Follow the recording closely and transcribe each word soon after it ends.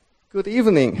Good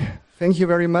evening. Thank you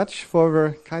very much for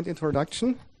the kind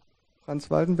introduction. Franz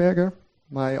Waldenberger,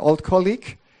 my old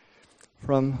colleague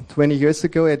from 20 years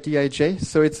ago at DIJ.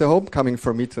 So it's a homecoming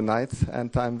for me tonight,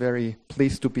 and I'm very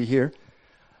pleased to be here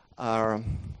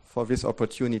for this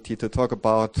opportunity to talk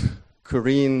about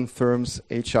Korean firms'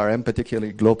 HRM,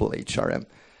 particularly global HRM,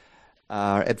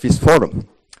 at this forum.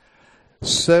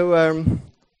 So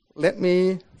let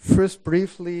me first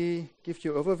briefly give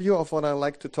you an overview of what I'd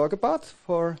like to talk about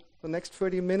for the next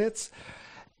 30 minutes.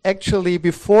 Actually,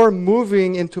 before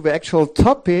moving into the actual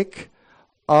topic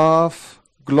of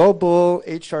global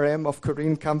HRM of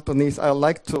Korean companies, I'd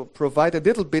like to provide a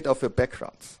little bit of a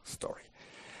background story.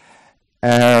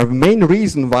 The main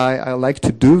reason why I like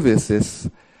to do this is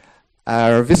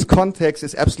this context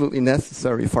is absolutely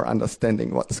necessary for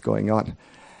understanding what's going on.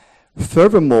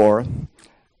 Furthermore,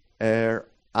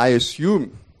 I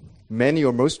assume many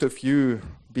or most of you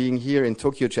being here in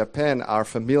Tokyo, Japan, are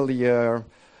familiar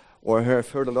or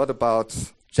have heard a lot about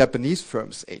Japanese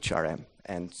firms' HRM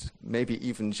and maybe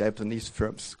even Japanese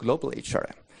firms' global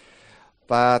HRM.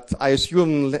 But I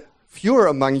assume fewer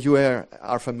among you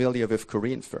are familiar with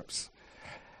Korean firms.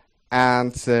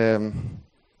 And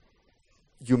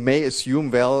you may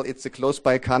assume, well, it's a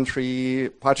close-by country,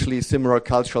 partially similar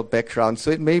cultural background,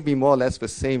 so it may be more or less the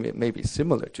same, it may be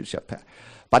similar to Japan.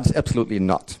 But it's absolutely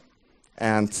not.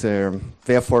 And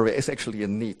therefore, there is actually a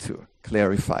need to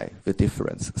clarify the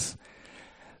differences.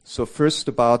 So first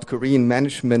about Korean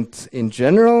management in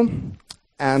general,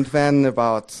 and then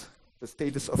about the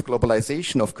status of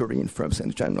globalization of Korean firms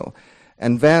in general.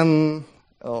 And then,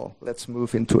 let's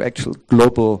move into actual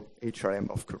global HRM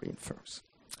of Korean firms.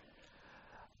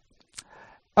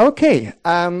 Okay,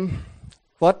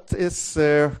 what is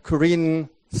Korean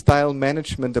style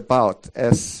management about?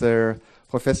 As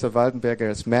Professor Waldenberger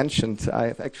has mentioned,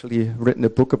 I've actually written a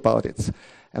book about it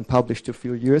and published a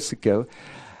few years ago.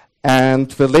 And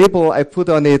the label I put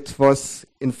on it was,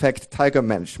 in fact, tiger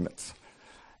management.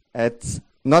 It's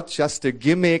not just a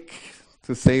gimmick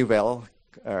to say, well,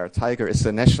 tiger is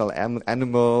the national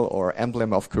animal or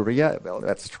emblem of Korea. Well,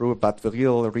 that's true, but the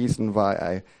real reason why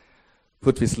I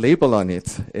put this label on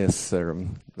it is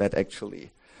that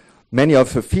actually many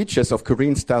of the features of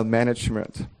Korean style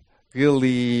management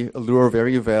really allure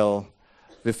very well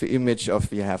with the image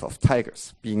we have of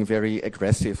tigers, being very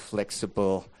aggressive,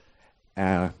 flexible,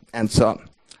 and so on.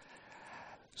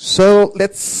 So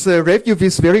let's review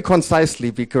this very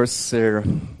concisely because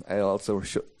I also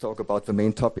should talk about the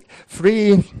main topic.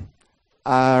 3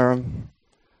 are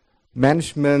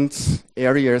management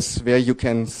areas where you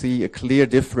can see a clear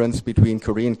difference between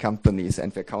Korean companies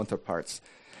and their counterparts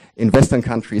in Western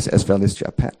countries as well as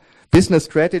Japan. Business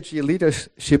strategy,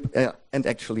 leadership, and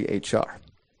actually HR.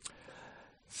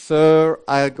 So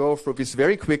I'll go through this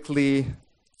very quickly,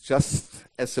 just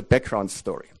as a background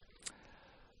story.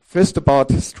 First about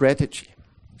strategy.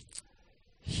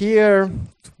 Here,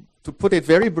 to put it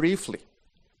very briefly,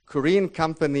 Korean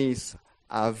companies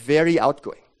are very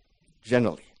outgoing,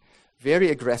 generally, very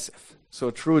aggressive,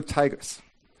 so true tigers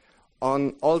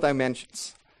on all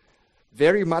dimensions.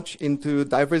 Very much into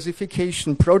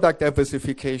diversification, product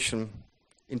diversification,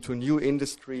 into new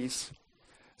industries,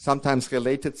 sometimes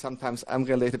related, sometimes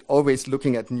unrelated, always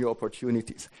looking at new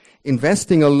opportunities.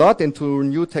 Investing a lot into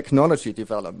new technology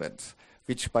development,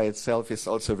 which by itself is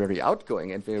also very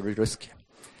outgoing and very risky.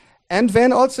 And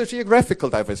then also geographical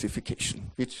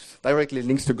diversification, which directly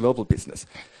links to global business.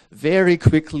 Very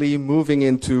quickly moving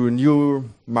into new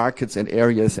markets and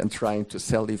areas and trying to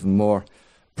sell even more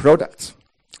products.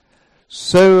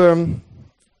 So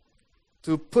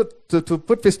to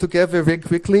put this together very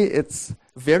quickly, it's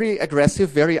very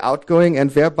aggressive, very outgoing, and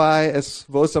thereby, as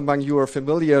those among you are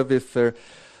familiar with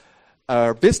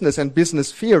business and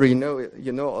business theory,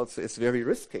 you know also it's very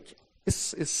risk-taking.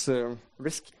 It's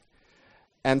risky.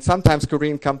 And sometimes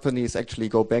Korean companies actually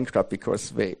go bankrupt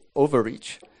because they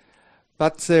overreach.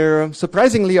 But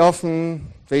surprisingly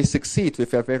often, they succeed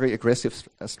with their very aggressive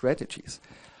strategies.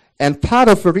 And part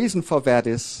of the reason for that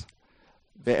is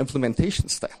the implementation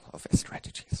style of their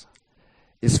strategies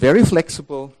is very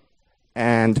flexible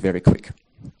and very quick.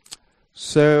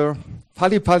 So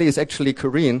pali-pali is actually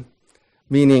Korean,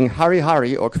 meaning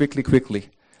hurry or quickly,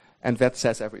 and that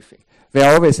says everything.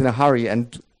 They're always in a hurry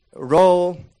and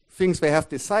roll things they have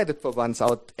decided for once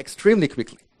out extremely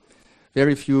quickly.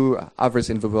 Very few others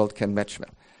in the world can match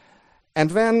them. And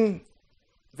then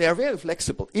they are very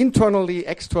flexible, internally,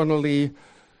 externally,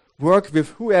 work with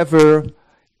whoever,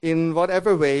 in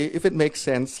whatever way, if it makes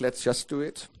sense, let's just do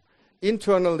it.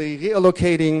 Internally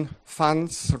reallocating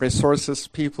funds, resources,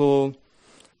 people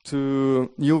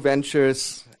to new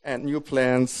ventures and new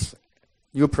plans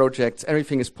new projects,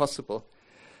 everything is possible.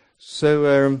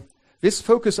 So this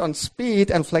focus on speed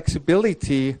and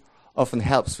flexibility often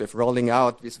helps with rolling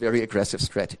out these very aggressive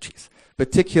strategies,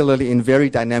 particularly in very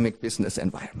dynamic business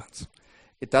environments.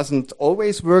 It doesn't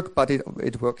always work, but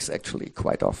it works actually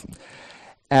quite often.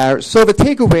 So the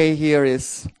takeaway here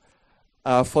is,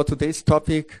 for today's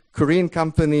topic, Korean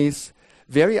companies,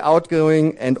 very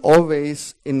outgoing and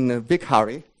always in a big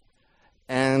hurry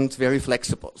and very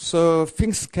flexible. So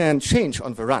things can change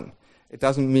on the run. It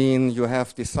doesn't mean you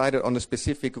have decided on a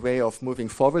specific way of moving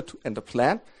forward and a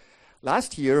plan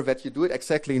last year that you do it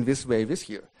exactly in this way this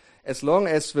year. As long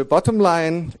as the bottom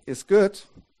line is good,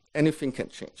 anything can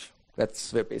change.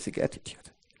 That's the basic attitude.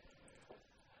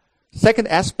 Second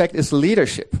aspect is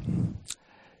leadership.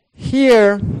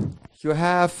 Here you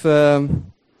have a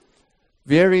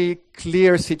very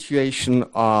clear situation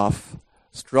of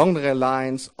strong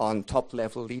reliance on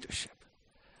top-level leadership.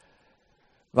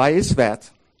 Why is that?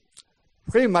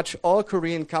 Pretty much all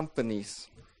Korean companies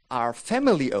are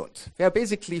family-owned. They are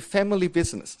basically family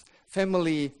business,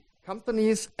 family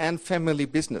companies and family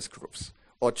business groups,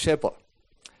 or chaebol.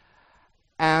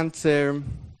 And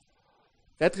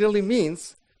that really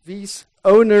means these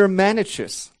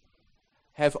owner-managers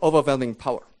have overwhelming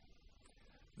power.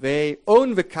 They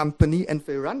own the company and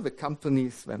they run the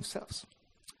companies themselves.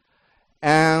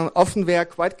 And often they are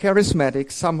quite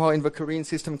charismatic. Somehow in the Korean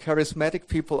system, charismatic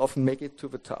people often make it to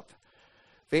the top.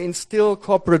 They instill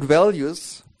corporate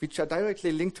values, which are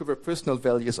directly linked to their personal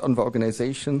values on the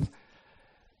organization.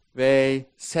 They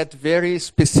set very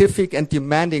specific and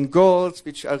demanding goals,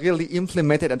 which are really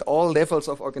implemented at all levels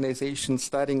of organizations,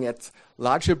 starting at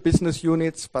larger business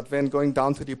units, but then going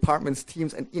down to departments,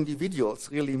 teams, and individuals,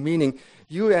 really meaning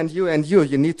you and you and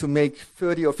you need to make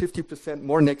 30 or 50%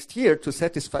 more next year to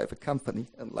satisfy the company,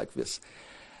 and like this.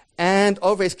 And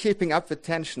always keeping up the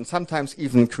tension, sometimes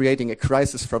even creating a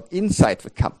crisis from inside the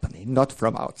company, not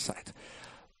from outside.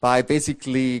 By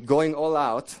basically going all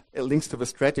out, it links to the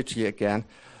strategy again,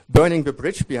 burning the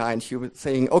bridge behind you,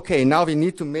 saying, okay, now we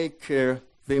need to make the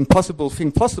impossible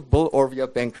thing possible or we are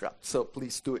bankrupt, so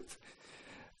please do it.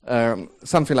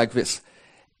 Something like this.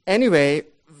 Anyway,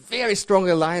 very strong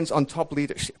reliance on top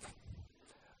leadership.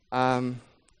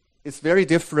 It's very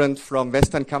different from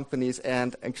Western companies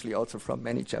and actually also from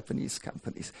many Japanese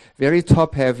companies. Very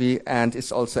top-heavy and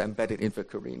is also embedded in the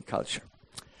Korean culture.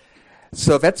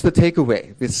 So that's the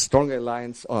takeaway, this strong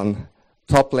reliance on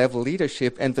top-level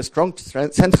leadership and the strong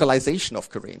centralization of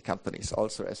Korean companies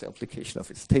also as an implication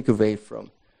of its takeaway from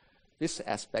this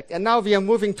aspect. And now we are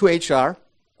moving to HR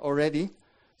already,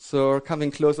 so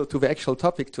coming closer to the actual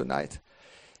topic tonight.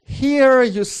 Here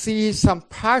you see some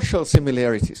partial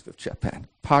similarities with Japan,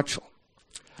 partial.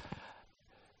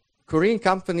 Korean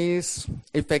companies,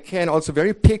 if they can, also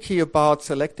very picky about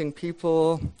selecting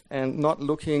people and not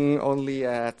looking only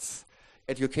at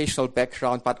educational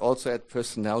background, but also at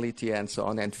personality and so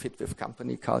on, and fit with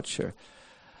company culture.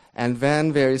 And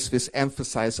then there is this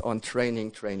emphasis on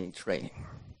training.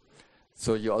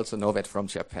 So you also know that from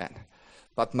Japan.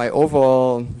 But my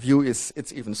overall view is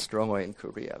it's even stronger in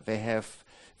Korea. They have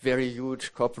very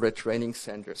huge corporate training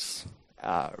centers.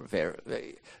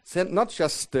 They send not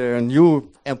just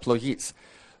new employees,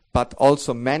 but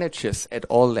also managers at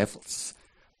all levels.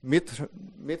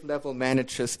 Mid-level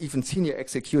managers, even senior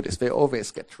executives, they always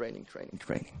get training.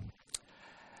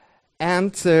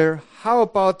 And how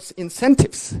about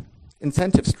incentives,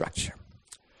 incentive structure?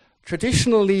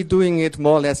 Traditionally doing it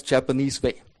more or less Japanese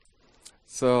way.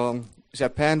 So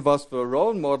Japan was the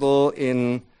role model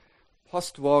in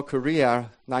post-war Korea,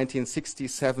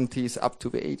 1960s, 70s, up to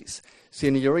the 80s.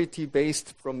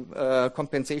 Seniority-based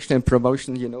compensation and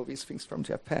promotion, you know these things from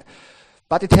Japan.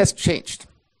 But it has changed.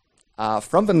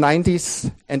 From the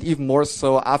 90s and even more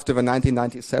so after the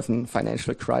 1997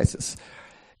 financial crisis.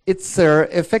 It's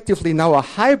effectively now a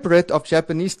hybrid of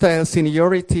Japanese-style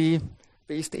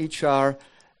seniority-based HR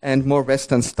and more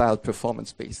Western-style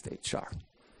performance-based HR.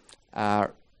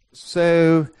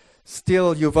 So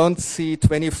still you won't see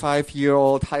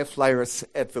 25-year-old high flyers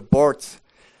at the board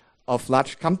of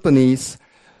large companies,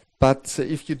 but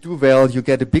if you do well, you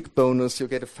get a big bonus, you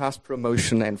get a fast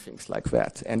promotion and things like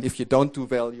that. And if you don't do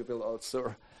well, you will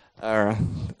also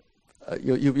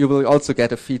you will also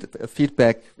get a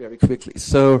feedback very quickly.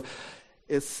 So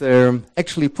it's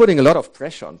actually putting a lot of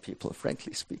pressure on people,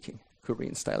 frankly speaking,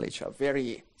 Korean style HR,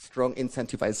 very strong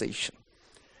incentivization.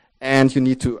 And you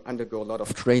need to undergo a lot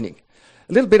of training.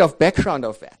 A little bit of background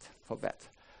for that.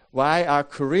 Why are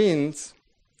Koreans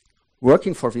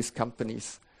working for these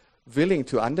companies willing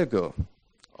to undergo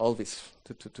all this,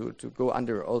 to go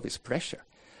under all this pressure?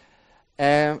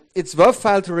 It's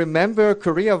worthwhile to remember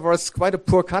Korea was quite a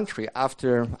poor country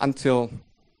until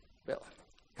a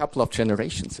couple of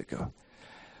generations ago.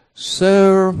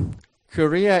 So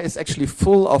Korea is actually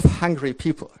full of hungry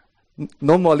people.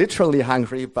 No more literally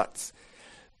hungry, but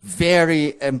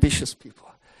very ambitious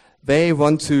people. They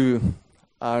want to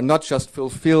not just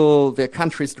fulfill their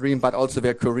country's dream, but also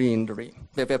their Korean dream,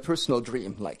 their personal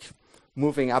dream, like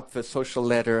moving up the social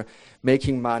ladder,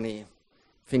 making money,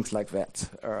 things like that,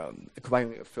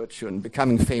 acquiring a fortune,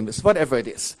 becoming famous, whatever it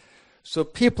is. So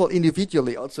people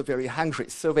individually also very hungry.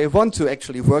 So they want to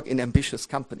actually work in ambitious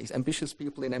companies, ambitious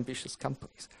people in ambitious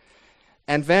companies.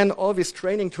 And then all this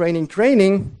training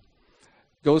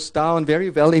goes down very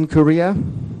well in Korea.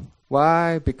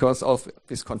 Why? Because of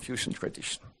this Confucian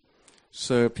tradition.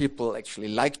 So people actually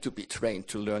like to be trained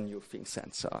to learn new things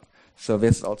and so on. So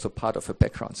this is also part of a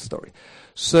background story.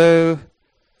 So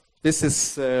this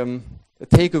is a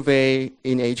takeaway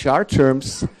in HR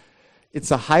terms.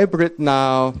 It's a hybrid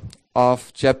now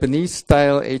of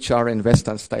Japanese-style HR and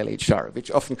Western-style HR, which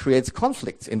often creates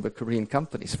conflicts in the Korean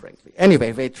companies, frankly.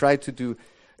 Anyway, they try to do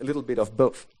a little bit of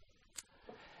both.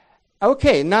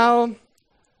 Okay, now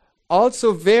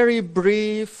also very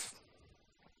brief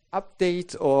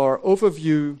update or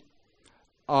overview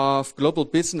of global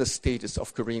business status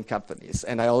of Korean companies.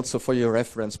 And I also, for your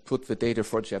reference, put the data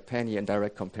for Japan here in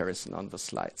direct comparison on the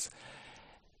slides.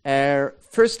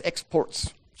 First,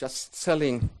 exports, just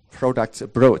selling products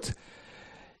abroad.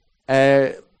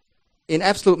 In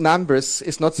absolute numbers,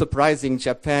 it's not surprising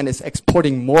Japan is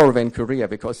exporting more than Korea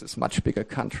because it's a much bigger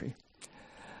country.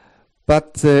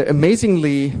 But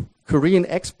amazingly, Korean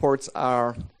exports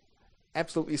are,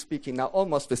 absolutely speaking, now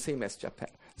almost the same as Japan.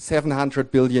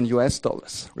 $700 billion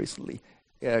recently,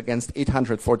 against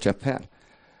 800 for Japan,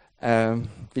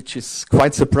 which is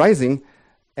quite surprising.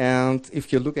 And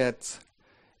if you look at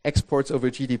exports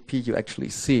over GDP, you actually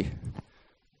see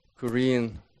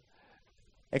Korean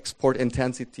export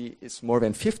intensity is more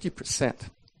than 50%.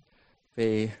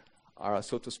 They are,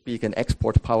 so to speak, an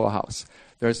export powerhouse.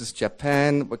 Versus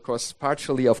Japan, because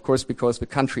partially, of course, because the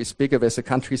country is bigger, there's a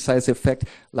country size effect,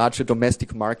 larger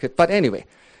domestic market. But anyway,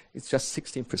 it's just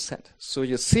 16%. So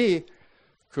you see,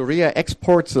 Korea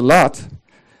exports a lot,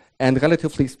 and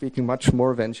relatively speaking, much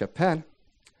more than Japan.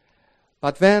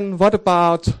 But then what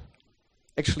about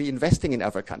actually investing in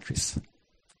other countries?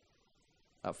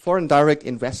 Foreign direct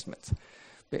investment.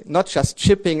 Not just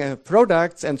shipping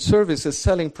products and services,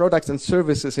 selling products and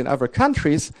services in other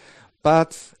countries,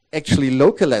 but actually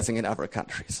localizing in other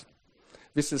countries.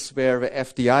 This is where the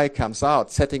FDI comes out,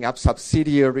 setting up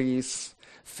subsidiaries,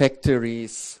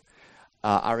 factories,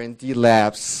 R&D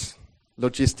labs,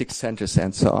 logistics centers,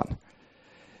 and so on.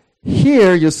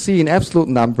 Here you see in absolute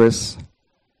numbers,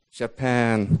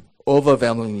 Japan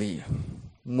overwhelmingly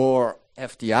more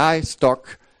FDI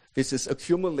stock. This is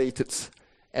accumulated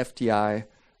FDI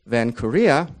than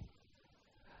Korea.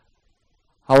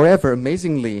 However,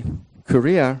 amazingly,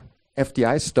 Korea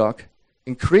FDI stock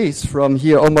increased from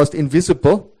here almost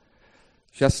invisible,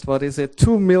 just what is it,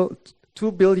 $2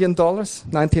 billion,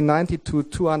 1990 to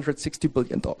 $260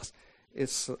 billion.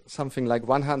 It's something like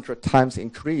 100 times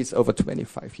increase over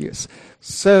 25 years.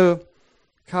 So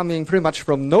coming pretty much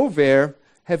from nowhere,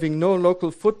 having no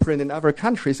local footprint in other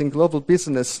countries in global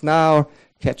business, now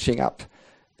catching up.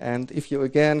 And if you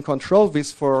again control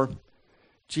this for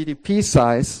GDP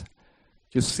size,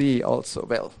 you see also,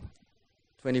 well,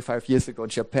 25 years ago,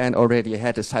 Japan already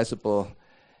had a sizable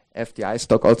FDI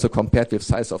stock, also compared with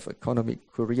size of economy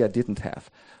Korea didn't have.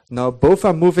 Now both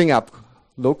are moving up,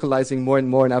 localizing more and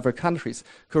more in other countries.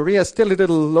 Korea is still a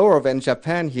little lower than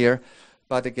Japan here,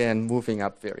 but again, moving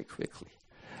up very quickly.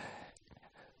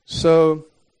 So,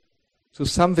 to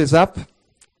sum this up,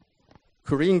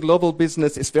 Korean global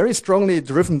business is very strongly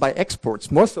driven by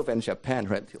exports, more so than Japan,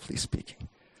 relatively speaking.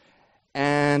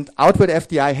 And outward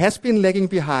FDI has been lagging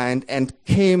behind and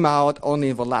came out only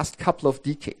in the last couple of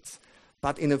decades,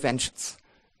 but in a vengeance.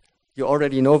 You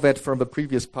already know that from the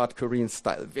previous part, Korean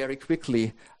style, very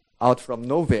quickly out from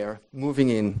nowhere, moving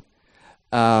in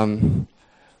a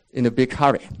big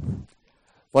hurry.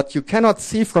 What you cannot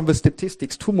see from the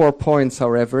statistics, two more points,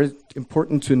 however,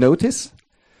 important to notice.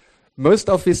 Most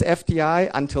of this FDI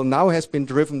until now has been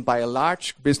driven by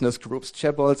large business groups,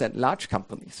 chaebols, and large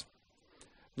companies.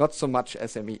 Not so much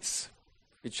SMEs,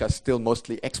 which are still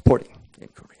mostly exporting in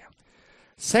Korea.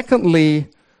 Secondly,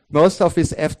 most of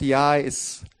this FDI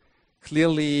is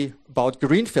clearly about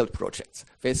greenfield projects.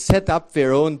 They set up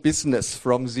their own business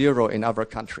from zero in other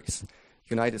countries.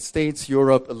 United States,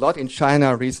 Europe, a lot in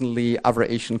China recently, other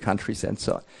Asian countries, and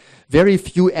so on. Very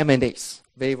few M&As.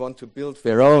 They want to build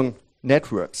their own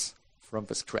networks from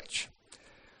the scratch.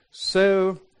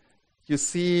 So you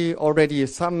see already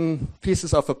some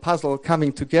pieces of a puzzle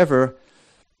coming together,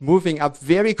 moving up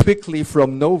very quickly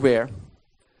from nowhere,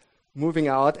 moving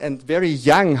out, and very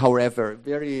young, however,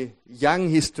 very young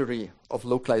history of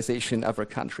localization in other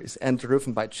countries, and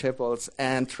driven by chaebols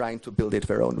and trying to build it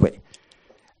their own way.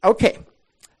 Okay,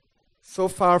 so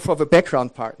far for the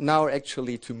background part. Now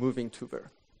actually to moving to the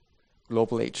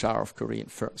global HR of Korean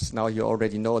firms. Now you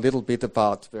already know a little bit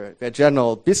about their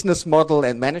general business model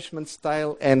and management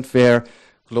style and their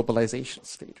globalization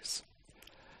status.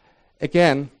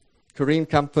 Again, Korean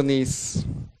companies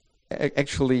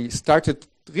actually started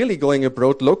really going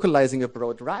abroad, localizing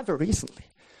abroad rather recently.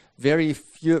 Very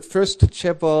few, first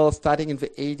chaebol starting in the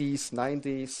 80s,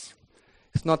 90s.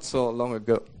 It's not so long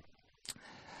ago.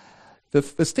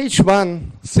 The stage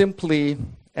one simply,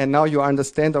 and now you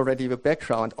understand already the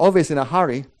background, always in a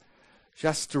hurry,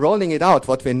 just rolling it out,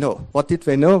 what they know. What did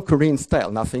they know? Korean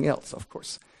style, nothing else, of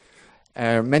course.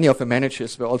 Many of the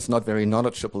managers were also not very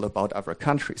knowledgeable about other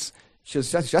countries.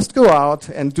 Just go out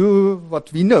and do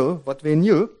what we know, what they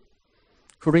knew,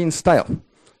 Korean style.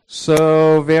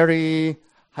 So very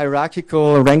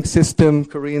hierarchical rank system,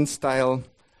 Korean style.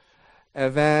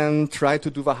 And then try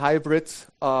to do the hybrid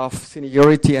of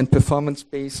seniority and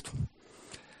performance-based.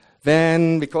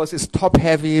 Then, because it's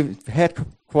top-heavy,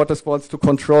 headquarters wants to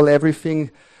control everything.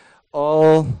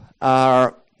 All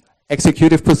are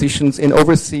executive positions in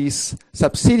overseas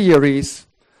subsidiaries,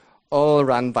 all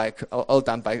done by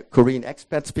Korean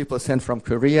expats, people sent from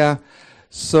Korea.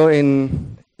 So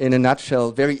in a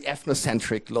nutshell, very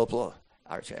ethnocentric global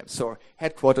RJM. So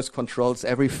headquarters controls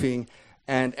everything,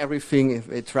 and everything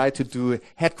they try to do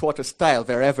headquarters style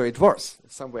wherever it was,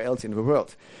 somewhere else in the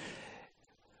world.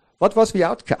 What was the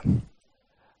outcome?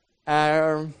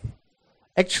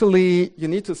 Actually, you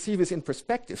need to see this in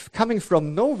perspective. Coming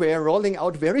from nowhere, rolling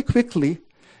out very quickly,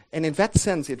 and in that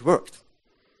sense it worked.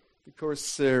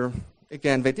 Because,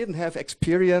 again, they didn't have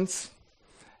experience,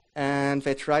 and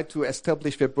they tried to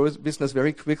establish their business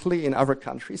very quickly in other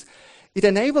countries. It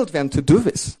enabled them to do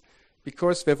this,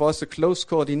 because there was a close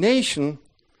coordination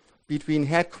between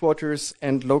headquarters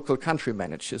and local country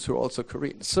managers who are also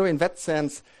Korean. So in that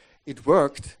sense, it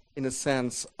worked in a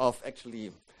sense of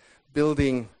actually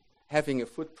building, having a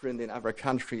footprint in other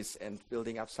countries and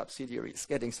building up subsidiaries,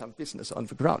 getting some business on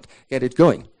the ground, get it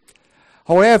going.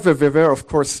 However, there were, of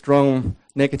course, strong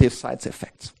negative side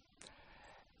effects.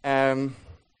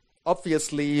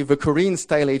 Obviously, the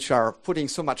Korean-style HR putting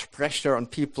so much pressure on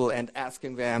people and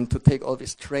asking them to take all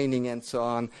this training and so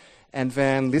on, and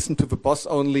then listen to the boss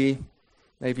only,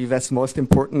 maybe that's most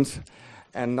important,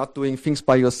 and not doing things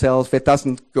by yourself, that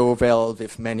doesn't go well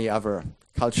with many other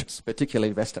cultures,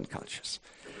 particularly Western cultures.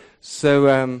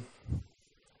 So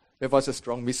there was a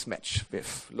strong mismatch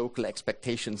with local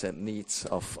expectations and needs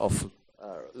of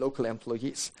local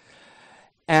employees.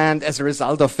 And as a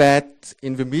result of that,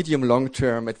 in the medium-long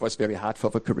term, it was very hard for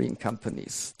the Korean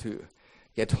companies to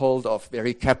get hold of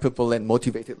very capable and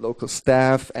motivated local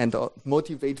staff and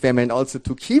motivate them and also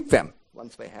to keep them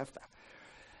once they have them.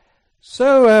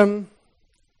 So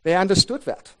they understood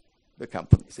that, the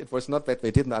companies. It was not that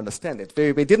they didn't understand it.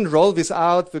 They didn't roll this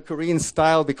out, the Korean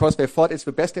style, because they thought it's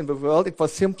the best in the world. It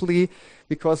was simply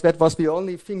because that was the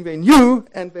only thing they knew,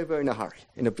 and they were in a hurry,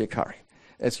 in a big hurry,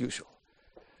 as usual.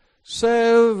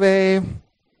 So they,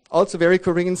 also very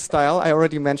Korean style, I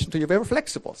already mentioned to you, they were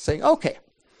flexible, saying, okay,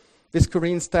 this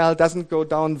Korean style doesn't go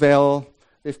down well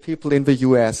with people in the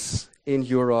US, in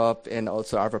Europe, and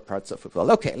also other parts of the world.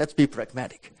 Okay, let's be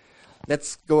pragmatic.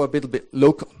 Let's go a little bit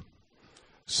local.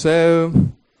 So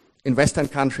in Western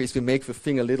countries, we make the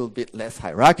thing a little bit less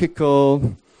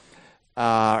hierarchical.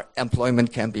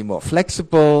 Employment can be more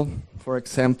flexible, for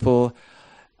example.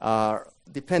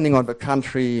 Depending on the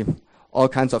country, all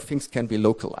kinds of things can be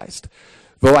localized.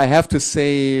 Though I have to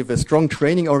say the strong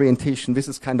training orientation, this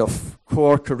is kind of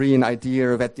core Korean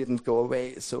idea that didn't go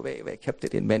away, so they kept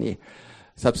it in many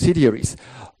subsidiaries.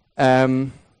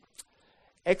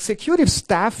 Executive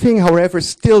staffing, however,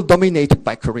 still dominated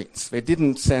by Koreans. They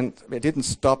didn't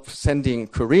stop sending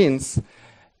Koreans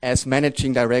as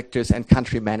managing directors and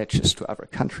country managers to other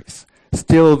countries.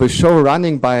 Still, the show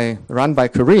run by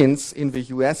Koreans in the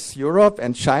US, Europe,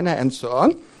 and China, and so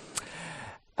on.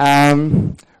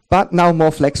 But now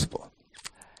more flexible.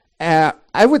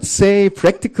 I would say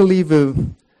practically the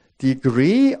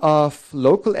degree of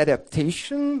local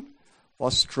adaptation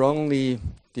was strongly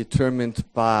determined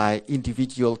by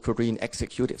individual Korean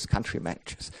executives, country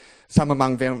managers. Some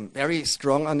among them very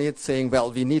strong on it, saying,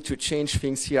 well, we need to change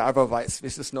things here, otherwise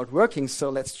this is not working, so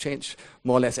let's change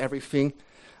more or less everything.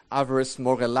 others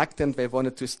more reluctant. They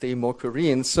wanted to stay more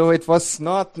Korean. So it was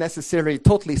not necessarily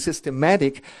totally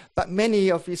systematic, but many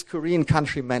of these Korean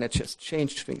country managers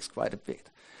changed things quite a bit.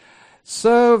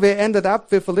 So they ended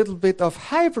up with a little bit of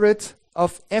hybrid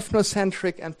of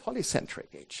ethnocentric and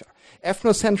polycentric HR.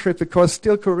 Ethnocentric because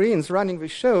still Koreans running the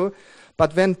show,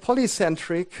 but then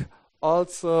polycentric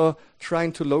also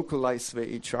trying to localize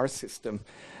the HR system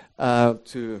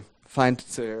to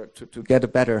get a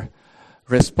better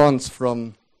response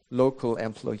from local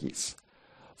employees.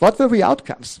 What were the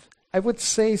outcomes? I would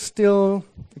say still,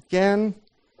 again,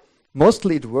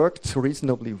 mostly it worked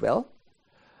reasonably well.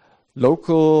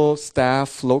 Local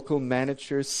staff, local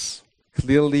managers,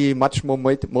 clearly much more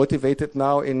motivated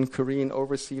now in Korean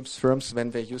overseas firms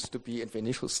than they used to be at the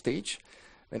initial stage,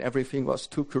 when everything was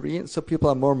too Korean. So people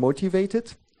are more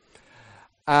motivated.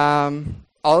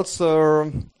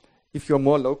 Also, if you're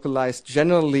more localized,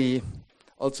 generally,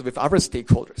 also with other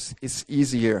stakeholders, it's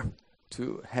easier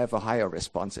to have a higher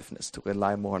responsiveness, to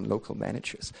rely more on local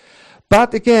managers.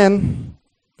 But again,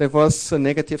 there was a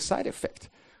negative side effect.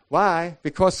 Why?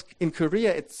 Because in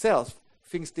Korea itself,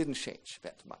 things didn't change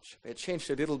that much. They changed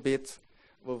a little bit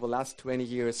over the last 20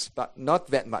 years, but not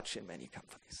that much in many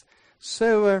companies.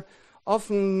 So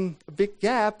often a big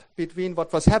gap between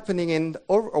what was happening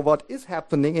or what is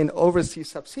happening in overseas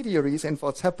subsidiaries and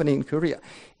what's happening in Korea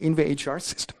in the HR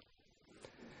system.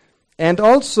 And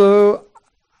also,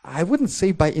 I wouldn't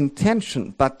say by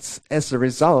intention, but as a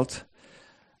result,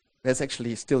 there's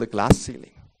actually still a glass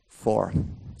ceiling for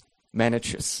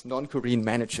managers, non-Korean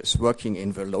managers working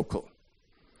in the local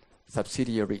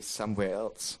subsidiaries somewhere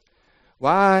else.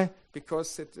 Why?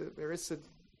 Because there is a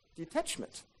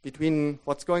detachment between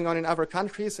what's going on in other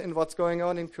countries and what's going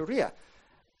on in Korea.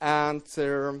 And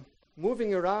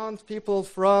moving around people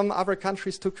from other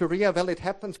countries to Korea, well, it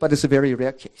happens, but it's a very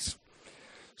rare case.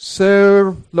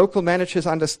 So local managers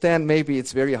understand maybe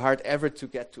it's very hard ever to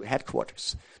get to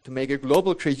headquarters, to make a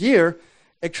global career,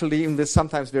 actually in this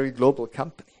sometimes very global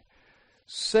company.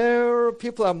 So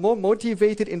people are more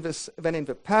motivated than in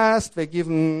the past. They're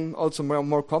given also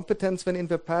more competence than in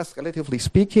the past, relatively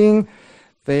speaking.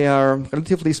 They are,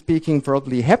 relatively speaking,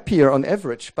 probably happier on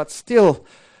average, but still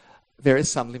there is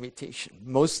some limitation.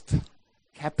 Most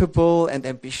capable and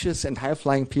ambitious and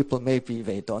high-flying people, maybe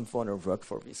they don't want to work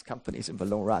for these companies in the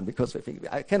long run because they think,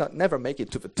 I cannot never make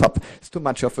it to the top. It's too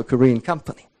much of a Korean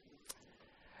company.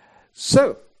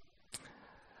 So,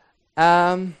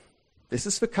 this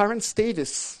is the current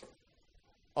status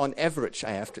on average,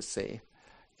 I have to say.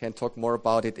 Can talk more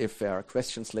about it if there are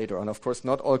questions later on. Of course,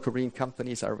 not all Korean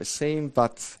companies are the same,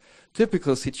 but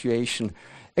typical situation.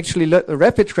 Actually, a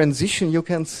rapid transition you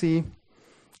can see,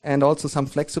 and also some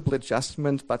flexible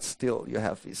adjustment, but still you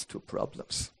have these two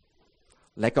problems.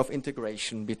 Lack of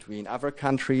integration between other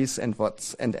countries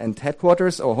and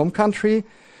headquarters or home country,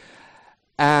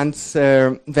 and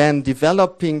then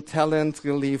developing talent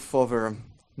really for the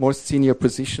most senior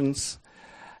positions,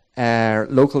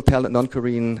 local talent,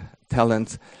 non-Korean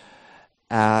talent.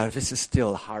 This is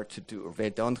still hard to do. They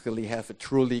don't really have a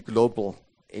truly global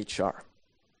HR.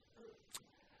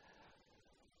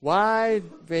 Why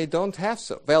they don't have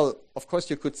so? Well, of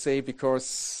course you could say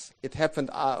because it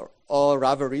happened all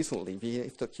rather recently. We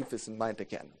have to keep this in mind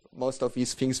again. Most of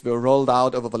these things were rolled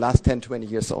out over the last 10, 20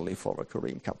 years only for the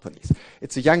Korean companies.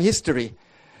 It's a young history.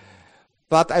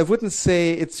 But I wouldn't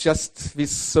say it's just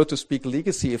this, so to speak,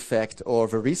 legacy effect or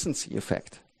the recency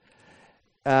effect.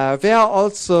 There are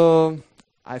also,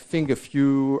 I think, a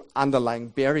few underlying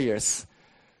barriers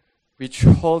which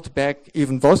hold back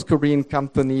even those Korean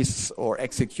companies or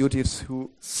executives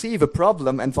who see the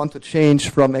problem and want to change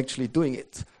from actually doing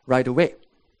it right away.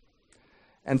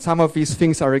 And some of these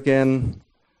things are, again,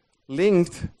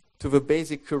 linked to the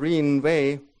basic Korean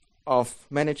way of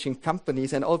managing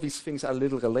companies, and all these things are a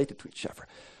little related to each other.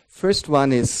 First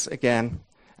one is, again,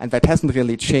 and that hasn't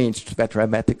really changed that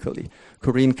dramatically,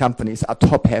 Korean companies are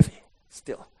top-heavy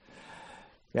still.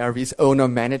 There are these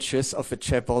owner-managers of the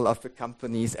chaebol of the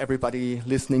companies, everybody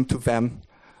listening to them,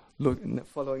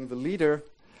 following the leader.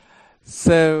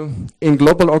 So in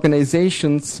global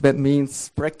organizations, that means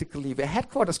practically the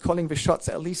headquarters calling the shots,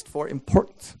 at least for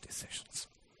important decisions.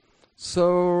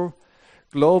 So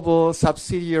global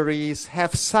subsidiaries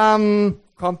have some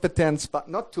competence, but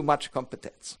not too much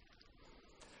competence.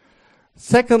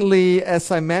 Secondly,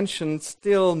 as I mentioned,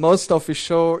 still most of the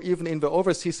show, even in the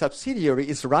overseas subsidiary,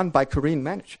 is run by Korean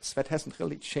managers. That hasn't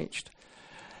really changed.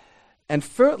 And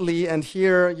thirdly, and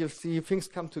here you see things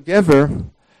come together,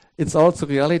 it's also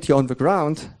reality on the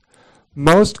ground.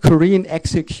 Most Korean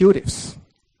executives,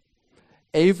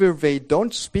 either they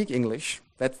don't speak English,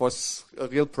 that was a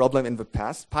real problem in the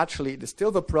past, partially it is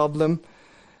still the problem,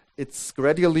 it's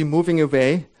gradually moving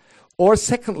away. Or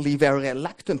secondly, very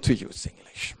reluctant to use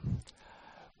English.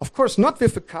 Of course, not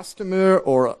with a customer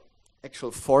or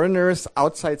actual foreigners,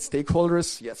 outside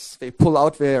stakeholders. Yes, they pull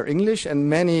out their English, and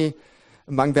many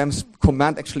among them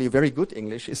command actually very good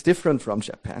English. It's different from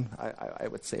Japan, I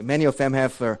would say. Many of them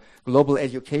have global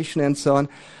education and so on.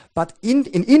 But in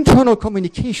internal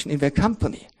communication in their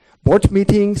company, board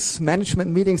meetings, management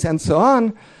meetings, and so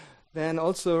on, then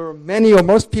also many or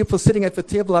most people sitting at the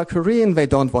table are Korean. They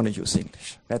don't want to use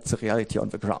English. That's the reality on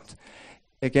the ground.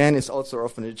 Again, it's also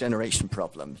often a generation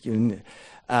problem.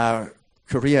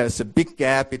 Korea is a big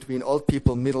gap between old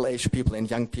people, middle-aged people, and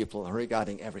young people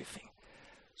regarding everything.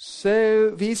 So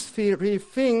these three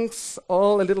things,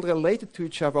 all a little related to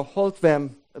each other, hold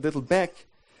them a little back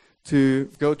to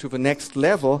go to the next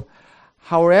level.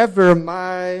 However,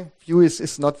 my view is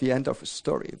it's not the end of the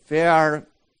story. There are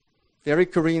very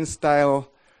Korean-style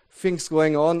things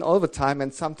going on all the time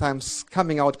and sometimes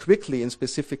coming out quickly in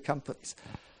specific companies.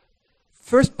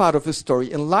 First part of the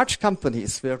story, in large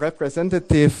companies, the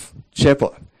representative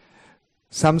chaebol,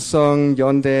 Samsung,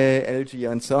 Hyundai,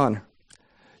 LG, and so on,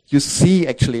 you see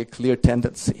actually a clear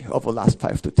tendency over the last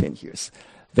 5 to 10 years.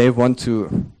 They want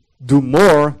to do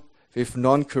more with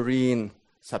non-Korean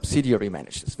subsidiary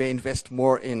managers. They invest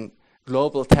more in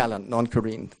global talent,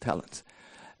 non-Korean talent.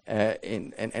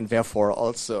 And therefore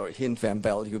also hint them,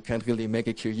 well, you can really make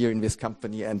a career in this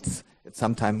company and at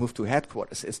some time move to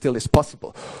headquarters. It still is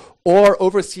possible. Or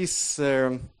overseas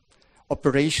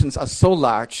operations are so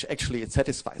large, actually it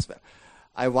satisfies them.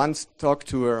 I once talked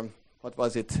to,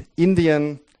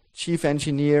 Indian chief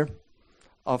engineer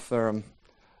of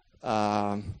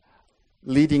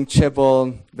leading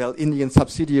chaebol, Indian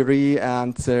subsidiary,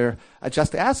 and I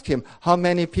just asked him, how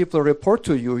many people report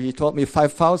to you? He told me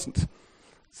 5,000.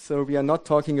 So we are not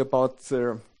talking about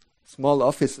small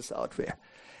offices out there.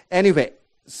 Anyway,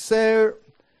 so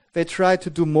they try to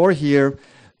do more here.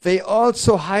 They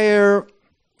also hire,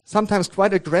 sometimes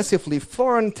quite aggressively,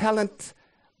 foreign talent,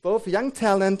 both young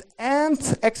talent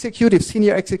and executives,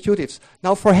 senior executives,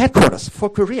 now for headquarters, for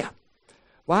Korea.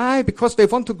 Why? Because they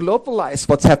want to globalize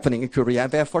what's happening in Korea,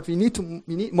 and therefore we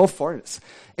need more foreigners.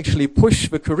 Actually push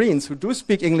the Koreans who do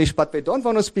speak English, but they don't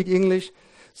want to speak English.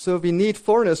 So we need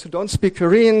foreigners who don't speak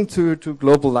Korean to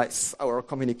globalize our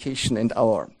communication and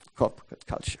our corporate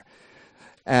culture.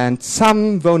 And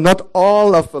some, though not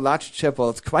all of the large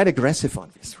chaebols, quite aggressive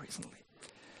on this recently.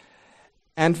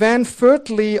 And then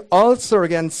thirdly, also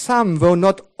again, some, though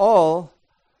not all,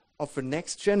 of the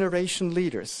next generation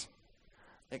leaders,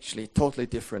 actually totally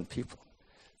different people.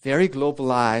 Very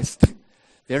globalized,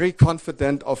 very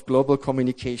confident of global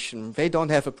communication. They don't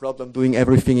have a problem doing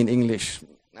everything in English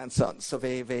and so on. So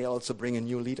they also bring a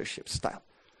new leadership style.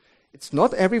 It's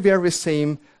not everywhere the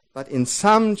same, but in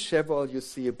some chaebol you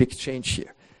see a big change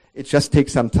here. It just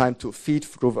takes some time to feed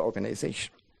through the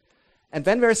organization. And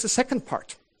then there is the second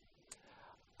part.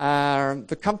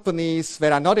 The companies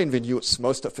that are not in the news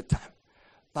most of the time,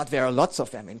 but there are lots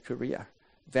of them in Korea.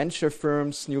 Venture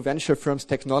firms, new venture firms,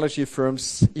 technology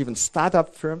firms, even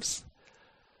startup firms.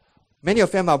 Many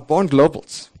of them are born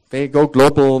globals. They go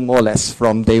global more or less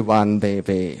from day one.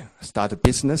 They start a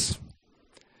business.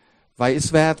 Why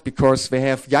is that? Because they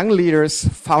have young leaders,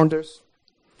 founders,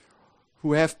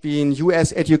 who have been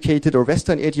US educated or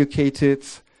Western educated,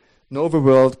 know the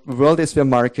world is their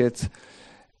market,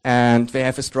 and they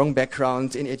have a strong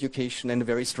background in education and a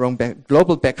very strong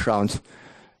global background,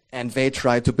 and they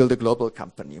try to build a global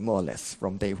company more or less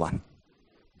from day one.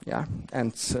 Yeah,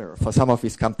 and for some of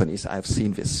these companies I've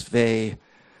seen this.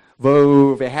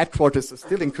 Though their headquarters are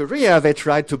still in Korea, they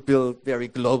try to build very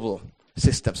global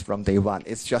systems from day one.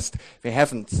 It's just they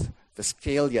haven't the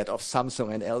scale yet of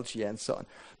Samsung and LG and so on.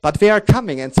 But they are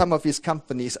coming, and some of these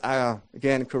companies are,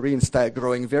 again, Korean style,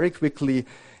 growing very quickly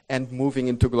and moving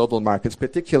into global markets,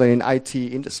 particularly in IT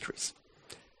industries.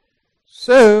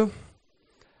 So,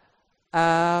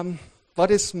 what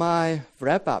is my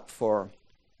wrap-up for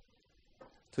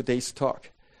today's talk?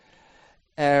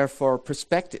 For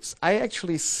perspectives, I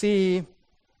actually see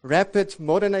rapid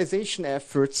modernization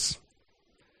efforts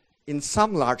in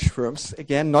some large firms,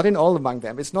 again, not in all among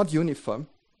them. It's not uniform.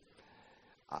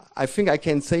 I think I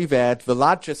can say that the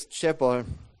largest chaebol,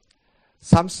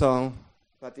 Samsung,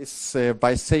 but is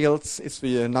by sales, is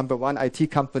the number one IT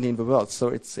company in the world. So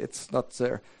it's not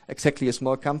exactly a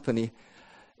small company.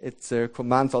 It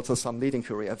commands also some lead in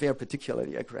Korea. They are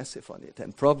particularly aggressive on it.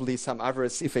 And probably some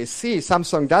others, if they see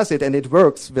Samsung does it and it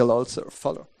works, will also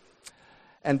follow.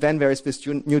 And then there is this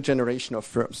new generation of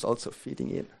firms also feeding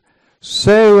in.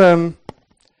 So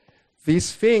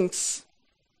these things,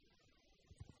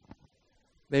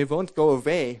 they won't go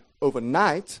away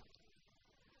overnight,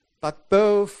 but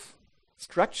both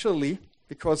structurally,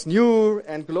 because new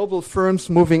and global firms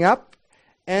moving up,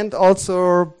 and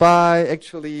also by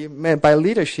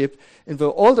leadership in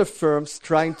the older firms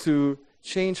trying to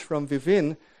change from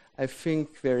within. I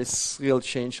think there is real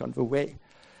change on the way.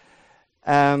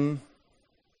 You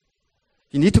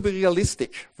need to be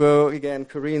realistic, though again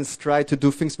Koreans try to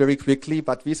do things very quickly,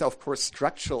 but these are of course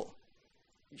structural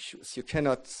issues. You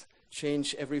cannot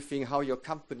change everything how your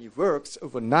company works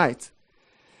overnight.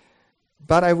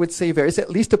 But I would say there is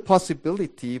at least a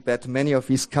possibility that many of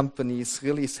these companies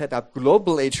really set up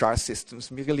global HR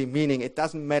systems, really meaning it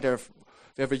doesn't matter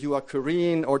whether you are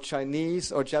Korean or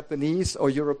Chinese or Japanese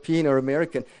or European or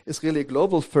American. It's really a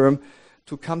global firm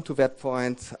to come to that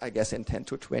point, I guess, in 10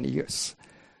 to 20 years.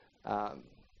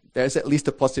 There's at least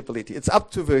a possibility. It's up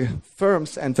to the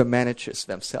firms and the managers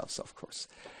themselves, of course.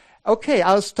 Okay,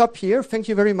 I'll stop here. Thank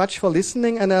you very much for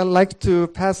listening, and I'd like to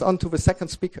pass on to the second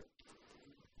speaker.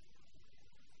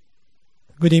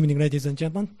 Good evening, ladies and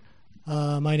gentlemen.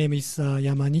 My name is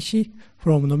Yamanishi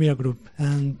from Nomura Group.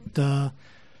 And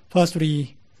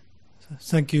firstly,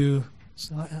 thank you.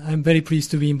 I'm very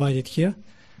pleased to be invited here.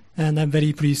 And I'm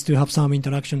very pleased to have some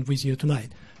interaction with you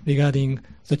tonight regarding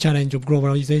the challenge of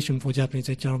globalization for Japanese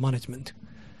HR management.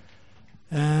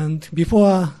 And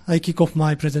before I kick off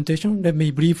my presentation, let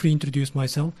me briefly introduce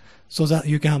myself so that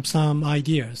you can have some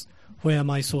ideas where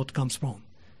my thought comes from.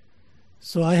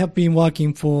 So I have been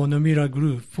working for Nomura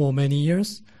Group for many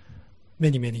years. I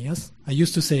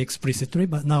used to say explicitly,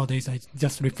 but nowadays I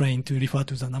just refrain to refer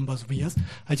to the numbers of years.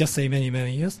 I just say many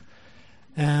years.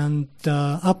 And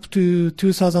up to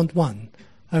 2001,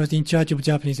 I was in charge of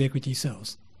Japanese equity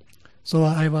sales. So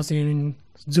I was in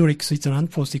Zurich,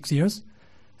 Switzerland for 6 years,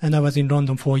 and I was in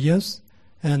London 4 years,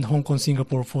 and Hong Kong,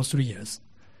 Singapore for 3 years.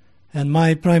 And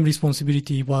my prime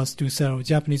responsibility was to sell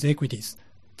Japanese equities,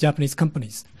 Japanese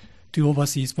companies, to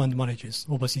overseas fund managers,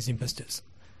 overseas investors.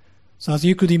 So as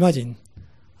you could imagine,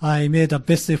 I made the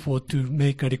best effort to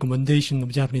make a recommendation of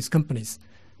Japanese companies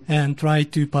and try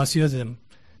to persuade them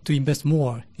to invest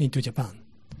more into Japan.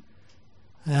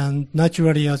 And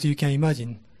naturally, as you can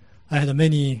imagine, I had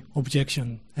many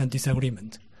objections and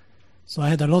disagreement. So I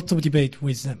had a lot of debate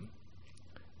with them.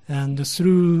 And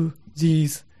through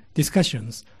these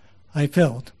discussions, I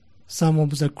felt some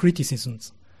of the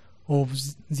criticisms of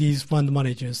these fund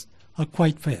managers are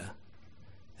quite fair.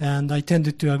 And I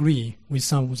tended to agree with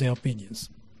some of their opinions.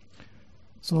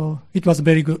 So it was a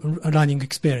very good learning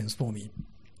experience for me.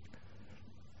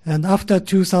 And after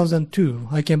 2002,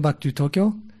 I came back to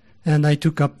Tokyo, and I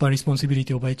took up a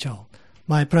responsibility of HR.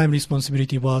 My prime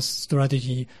responsibility was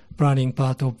strategy planning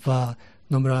part of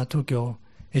Nomura Tokyo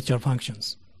HR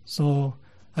functions. So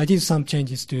I did some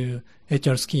changes to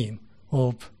HR scheme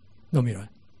of Nomura.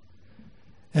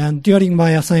 And during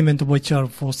my assignment of HR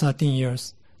for 13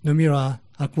 years, Nomura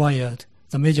acquired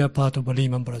the major part of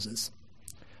Lehman Brothers.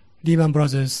 Lehman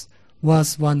Brothers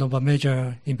was one of a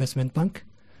major investment bank.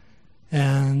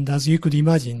 And as you could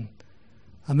imagine,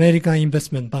 American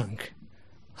investment bank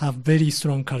have very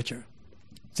strong culture.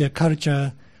 Their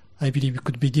culture, I believe,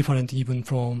 could be different even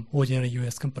from ordinary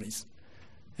U.S. companies.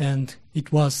 And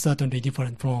it was certainly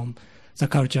different from the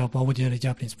culture of ordinary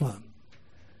Japanese firm.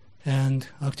 And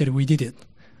actually we did it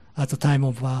at the time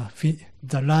of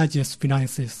the largest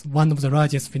finances, one of the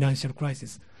largest financial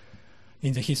crises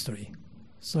in the history.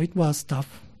 So it was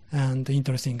tough and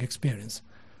interesting experience.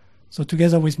 So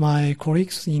together with my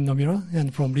colleagues in Nomura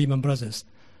and from Lehman Brothers,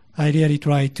 I really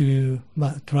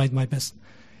tried my best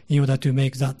in order to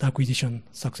make that acquisition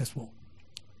successful.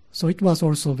 So it was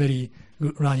also very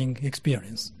good learning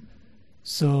experience.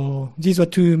 So these were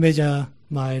two major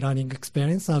my learning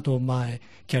experience out of my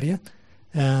career.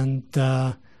 And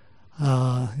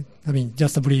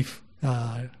just a brief,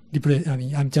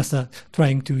 I'm just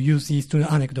trying to use these two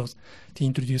anecdotes to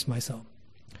introduce myself.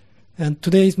 And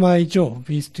today's my job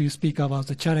is to speak about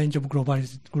the challenge of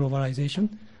globalization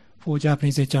for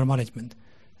Japanese HR management.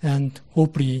 And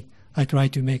hopefully I try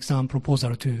to make some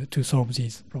proposal to solve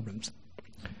these problems.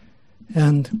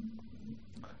 And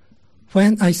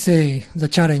when I say the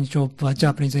challenge of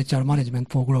Japanese HR management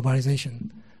for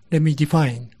globalization, let me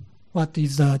define what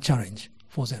is the challenge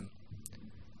for them.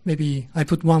 Maybe I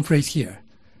put one phrase here,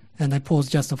 and I pause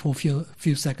just for a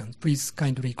few seconds. Please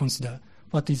kindly consider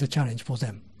what is the challenge for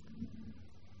them.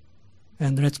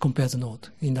 And let's compare the note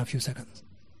in a few seconds.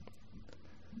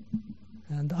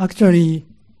 And actually,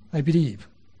 I believe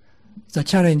the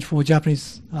challenge for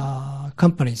Japanese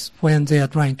companies when they are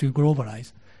trying to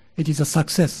globalize, it is a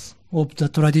success of the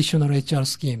traditional HR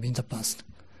scheme in the past.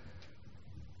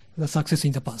 The success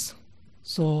in the past.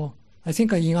 So I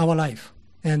think in our life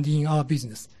and in our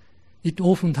business, it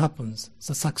often happens,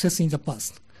 the success in the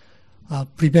past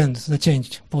prevents the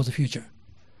change for the future.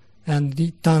 And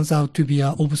it turns out to be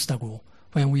an obstacle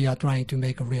when we are trying to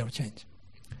make a real change.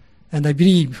 And I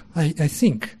believe, I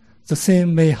think the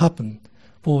same may happen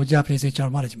for Japanese HR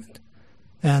management.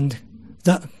 And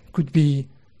that could be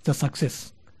the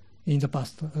success in the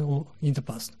past.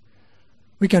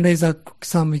 We can raise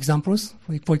some examples.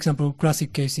 For example,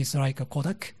 classic cases like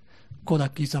Kodak.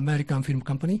 Kodak is an American film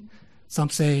company. Some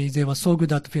say they were so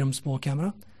good at films for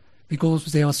camera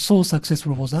because they were so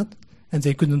successful for that, and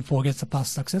they couldn't forget the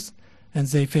past success, and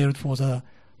they failed for the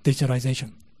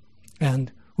digitalization.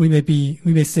 And we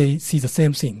may see the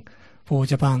same thing for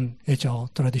Japan HR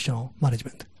traditional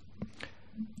management.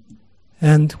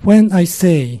 And when I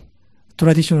say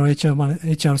traditional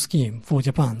HR scheme for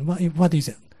Japan, what is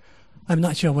it? I'm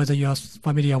not sure whether you are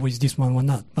familiar with this one or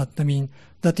not, but I mean,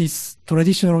 that is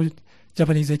traditional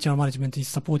Japanese HR management is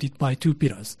supported by two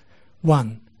pillars.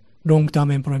 One,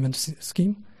 long-term employment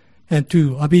scheme, and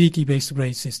two, ability-based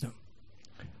grade system.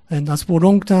 And as for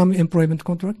long-term employment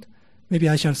contract, maybe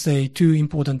I shall say two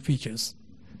important features.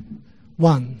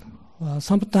 One,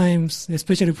 sometimes,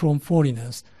 especially from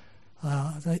foreigners,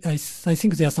 I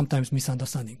think there are sometimes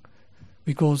misunderstanding,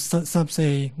 because some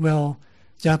say, well,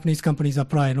 Japanese companies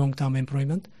apply long-term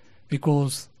employment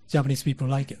because Japanese people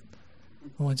like it,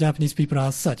 or Japanese people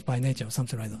are such by nature,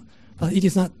 something like that. But it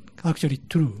is not actually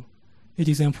true. It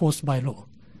is enforced by law.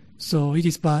 So it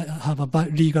is have a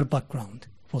legal background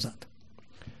for that.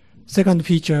 Second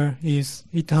feature is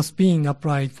it has been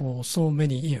applied for so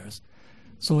many years.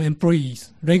 So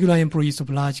employees, regular employees of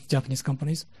large Japanese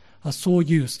companies are so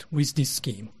used with this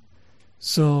scheme.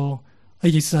 So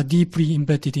it is deeply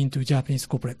embedded into Japanese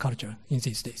corporate culture in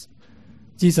these days.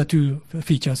 These are two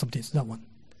features of that one.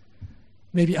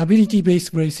 Maybe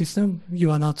ability-based grade system, you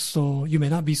may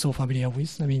not be so familiar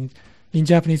with. I mean, in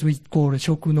Japanese we call it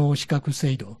shoku no shikaku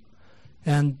seido.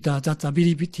 And that's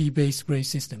ability-based grade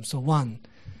system. So one,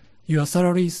 your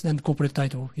salaries and corporate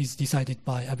title is decided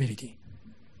by ability.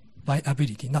 By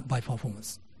ability, not by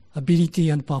performance. Ability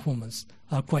and performance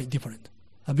are quite different.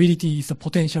 Ability is the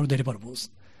potential deliverables.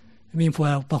 I mean,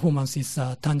 for performance is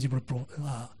tangible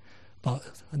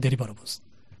deliverables.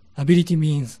 Ability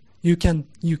means you can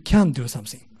do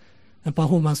something, and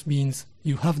performance means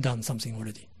you have done something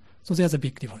already. So there's a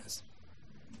big difference.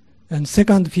 And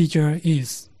second feature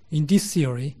is, in this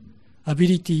theory,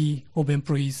 ability of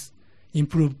employees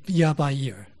improve year by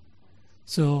year.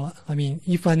 So, I mean,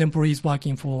 if an employee is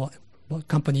working for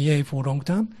company A for a long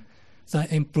time, the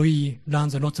employee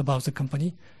learns a lot about the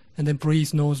company, and the employee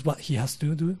knows what he has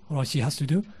to do or she has to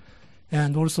do,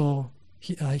 and also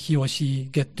he or she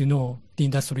get to know the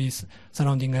industry's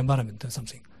surrounding environment or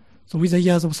something. So with the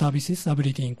years of services,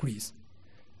 ability increase.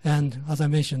 And as I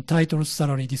mentioned, titles,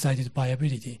 salary decided by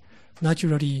ability.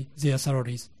 Naturally, their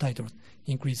salaries, titles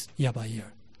increase year by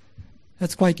year.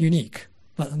 That's quite unique,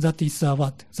 but that is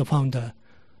what the founder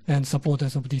and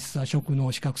supporters of this Shoku no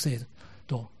Shikaku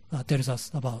Seido tells us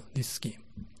about this scheme.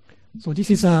 So this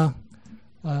is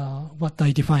what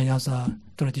I define as a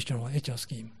traditional HR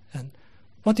scheme. And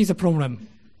what is the problem?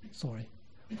 Sorry.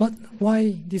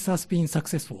 Why this has been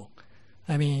successful?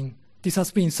 I mean, this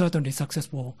has been certainly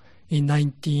successful in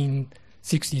 1960s,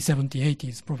 70s,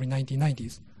 80s, probably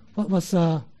 1990s.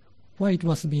 Why it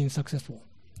was being successful?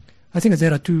 I think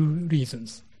there are two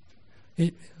reasons.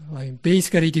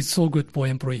 Basically, it is so good for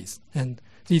employees, and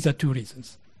these are two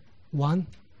reasons. One,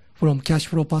 from cash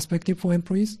flow perspective for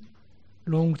employees,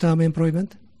 long-term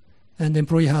employment, and the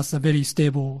employee has a very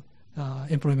stable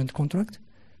employment contract.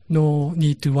 No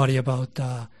need to worry about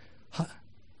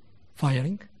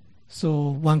firing. So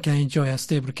one can enjoy a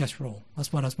stable cash flow as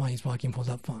far as one is working for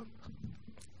that firm.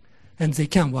 And they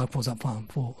can work for that firm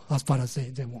for as far as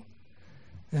they want.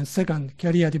 And second,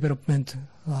 career development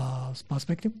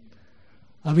perspective,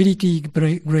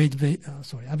 ability-based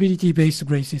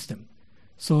grade system.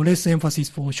 So less emphasis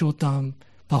for short-term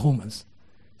performance.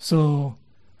 So,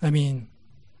 I mean,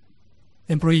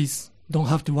 employees don't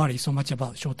have to worry so much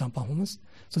about short-term performance,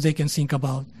 so they can think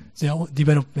about their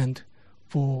development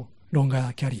for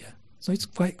longer career. So it's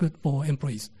quite good for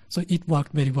employees. So it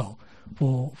worked very well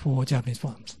for Japanese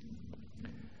firms.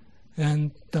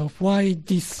 And why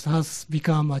this has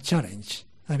become a challenge?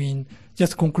 I mean,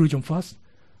 just conclusion first.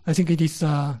 I think it is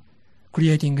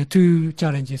creating two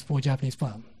challenges for Japanese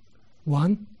firms.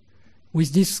 One,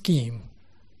 with this scheme,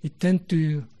 it tends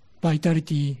to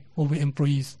vitality of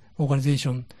employees'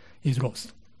 organization is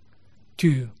lost.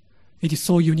 Two, it is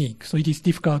so unique, so it is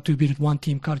difficult to build one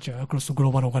team culture across the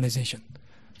global organization.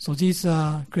 So these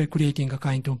are creating a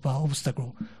kind of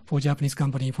obstacle for Japanese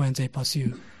company when they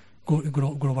pursue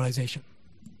globalization.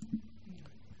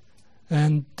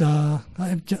 And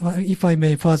if I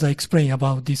may further explain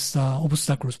about these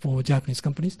obstacles for Japanese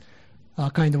companies,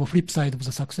 kind of a flip side of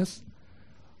the success.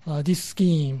 This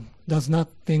scheme does not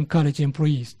encourage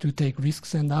employees to take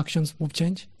risks and actions of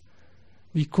change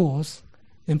because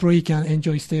employee can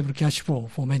enjoy stable cash flow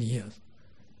for many years.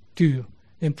 2,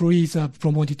 employees are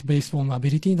promoted based on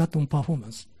ability, not on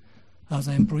performance. As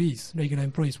employees, regular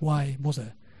employees, why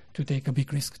bother to take a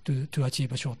big risk to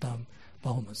achieve a short-term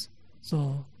performance?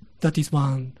 So that is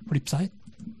one flip side.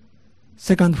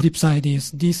 Second flip side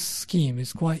is this scheme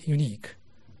is quite unique.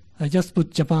 I just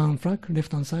put Japan flag,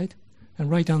 left-hand side, and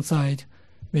right-hand side,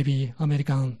 maybe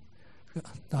American,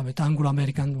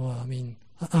 Anglo-American, or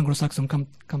Anglo-Saxon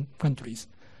countries.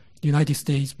 United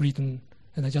States, Britain,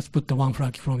 and I just put the one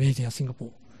flag from Asia,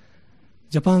 Singapore.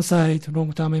 Japan side,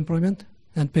 long-term employment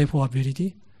and pay for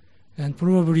ability, and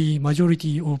probably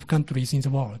majority of countries in the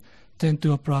world tend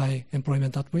to apply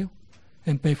employment at will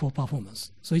and pay for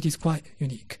performance. So it is quite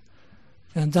unique.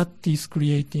 And that is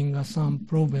creating some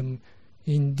problem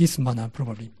in this manner,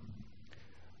 probably.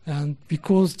 And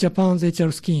because Japan's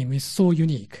HR scheme is so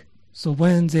unique, so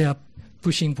when they are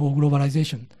pushing for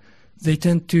globalization, they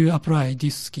tend to apply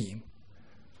this scheme.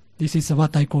 This is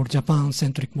what I call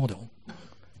Japan-centric model.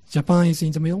 Japan is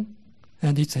in the middle,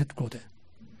 and its headquarters.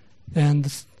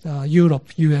 And Europe,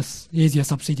 US, Asia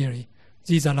subsidiary,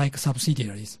 these are like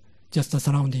subsidiaries, just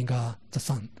surrounding the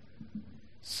sun.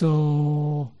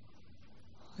 So,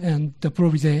 and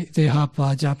probably they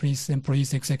have Japanese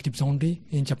employees, executives only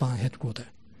in Japan headquarters.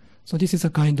 So this is a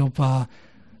kind of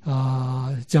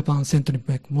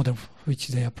Japan-centric model which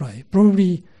they apply.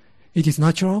 Probably it is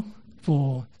natural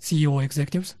for CEO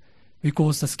executives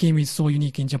because the scheme is so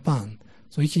unique in Japan.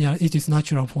 So it is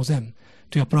natural for them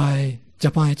to apply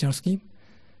Japan HR scheme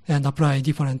and apply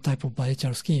different type of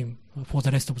HR scheme for the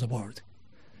rest of the world.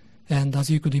 And as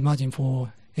you could imagine,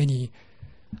 for any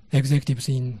executives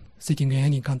sitting in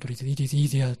any country, it is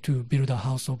easier to build a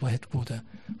house of a headquarters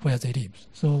where they live.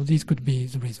 So this could be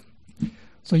the reason.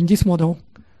 So in this model,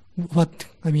 what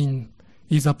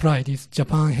is applied is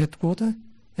Japan headquarters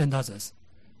and others,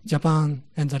 Japan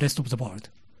and the rest of the world,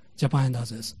 Japan and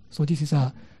others. So this is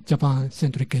a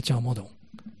Japan-centric HR model.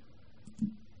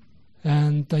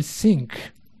 And I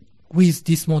think with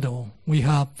this model, we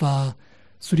have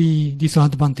 3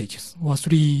 disadvantages or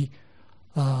 3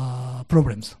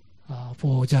 problems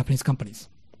for Japanese companies.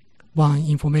 1,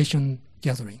 information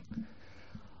gathering.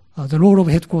 The role of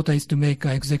headquarters is to make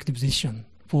executive decision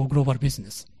for global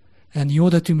business. And in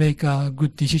order to make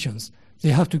good decisions, they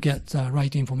have to get the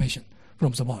right information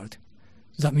from the world.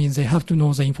 That means they have to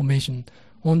know the information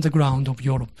on the ground of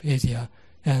Europe, Asia,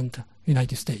 and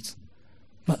United States.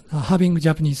 But having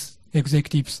Japanese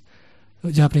executives,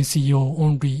 Japanese CEO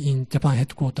only in Japan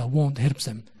headquarters won't help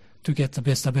them to get the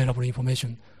best available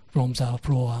information from the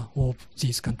floor of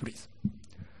these countries.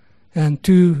 And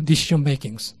 2, decision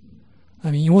makings.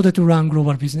 In order to run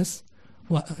global business,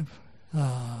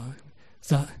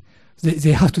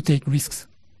 they have to take risks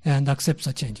and accept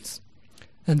the changes.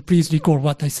 And please recall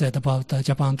what I said about the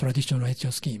Japan traditional HR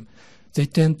scheme. They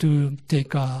tend to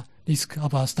take a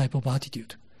risk-averse type of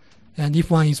attitude. And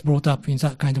if one is brought up in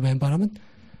that kind of environment,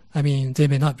 they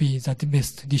may not be the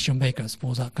best decision makers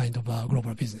for that kind of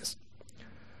global business.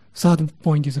 Third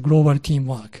point is global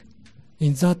teamwork.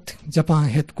 In that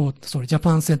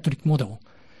Japan-centric model,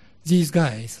 these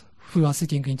guys who are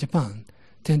sitting in Japan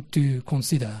tend to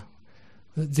consider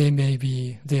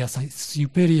they are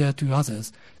superior to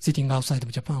others sitting outside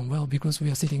of Japan. Well, because we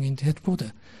are sitting in the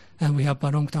headquarters and we have a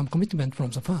long-term commitment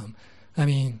from the firm.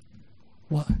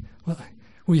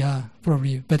 We are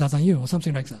probably better than you or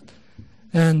something like that.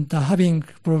 And having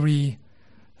probably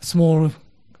small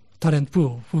talent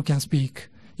pool who can speak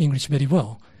English very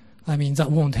well, that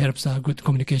won't help the good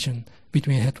communication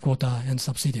between headquarters and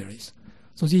subsidiaries.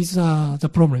 So these are the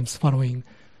problems following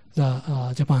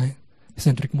the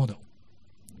Japan-centric model.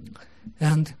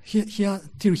 And here,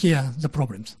 the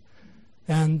problems.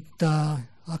 And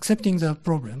accepting the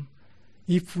problem,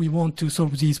 if we want to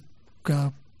solve these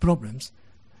problems,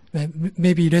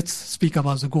 maybe let's speak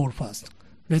about the goal first.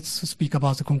 Let's speak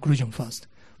about the conclusion first.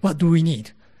 What do we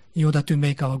need in order to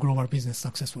make our global business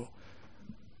successful?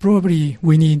 Probably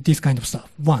we need this kind of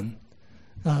stuff. 1,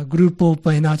 a group of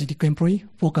energetic employees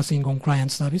focusing on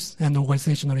client service and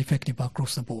organizational effective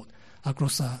across the board,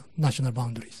 across national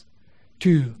boundaries.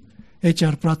 2,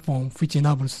 HR platform which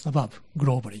enables above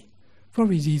globally.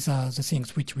 Probably these are the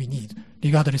things which we need,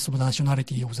 regardless of the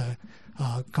nationality of the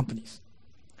companies.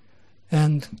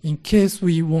 And in case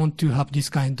we want to have this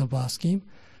kind of scheme,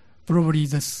 probably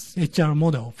this HR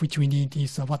model which we need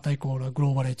is what I call a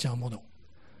global HR model.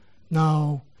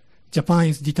 Now, Japan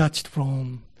is detached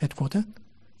from headquarters,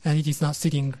 and it is not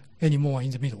sitting anymore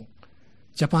in the middle.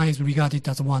 Japan is regarded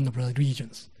as one of the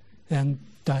regions, and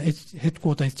its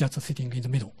headquarters is just sitting in the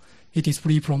middle. It is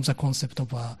free from the concept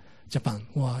of Japan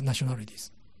or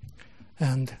nationalities.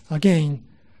 And again,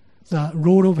 the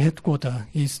role of headquarters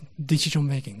is decision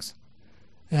makings.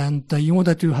 And in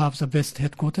order to have the best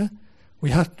headquarters,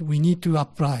 we need to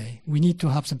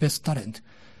have the best talent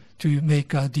to make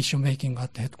decision making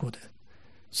at the headquarters.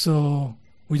 So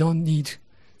we don't need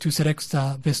to select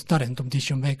the best talent of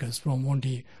decision makers from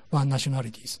only one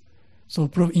nationalities. So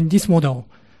in this model,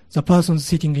 the person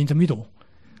sitting in the middle,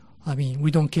 I mean,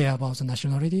 we don't care about the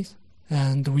nationalities,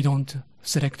 and we don't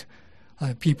select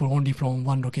people only from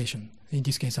one location. In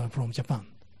this case, from Japan.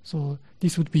 So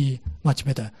this would be much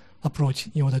better approach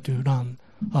in order to run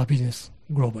our business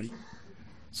globally.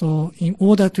 So in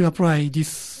order to apply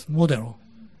this model,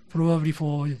 probably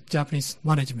for Japanese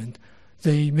management,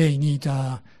 they may need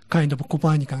a kind of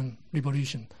Copernican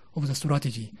revolution of the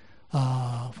strategy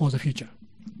for the future.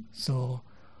 So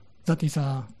that is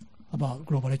about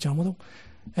global HR model.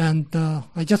 And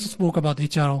I just spoke about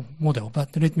HR model,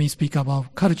 but let me speak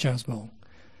about culture as well.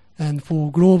 And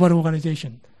for global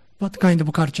organization, what kind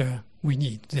of culture we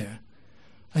need there?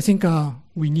 I think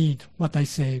we need what I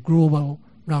say global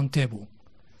roundtable.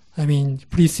 I mean,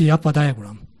 please see upper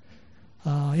diagram.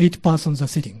 8 persons are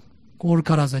sitting. All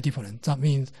colors are different. That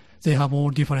means they have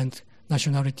all different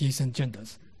nationalities and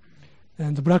genders.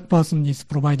 And the black person is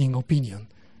providing opinion,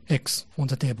 X, on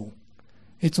the table.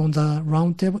 It's on the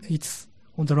round table. It's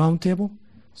on the round table.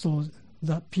 So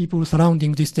the people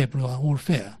surrounding this table are all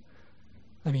fair.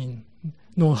 I mean,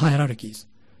 no hierarchies.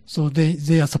 So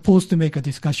they are supposed to make a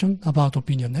discussion about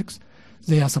opinion X.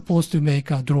 They are supposed to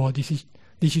draw a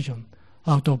decision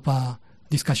out of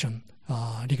discussion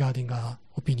regarding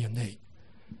opinion A.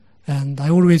 And I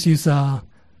always use a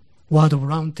word of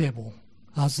round table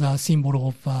as a symbol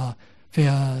of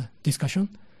fair discussion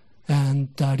and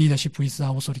leadership with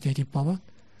authoritative power.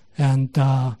 And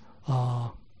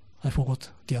I forgot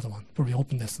the other one, probably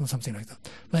openness or something like that.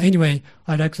 But anyway,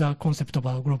 I like the concept of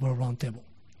a global roundtable.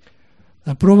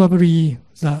 Probably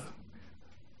the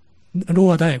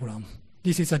lower diagram,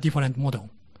 this is a different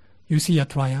model. You see a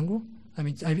triangle. I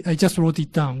mean, I just wrote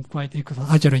it down quite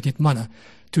exaggerated manner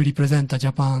to represent a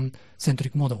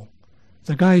Japan-centric model.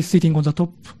 The guy sitting on the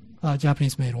top are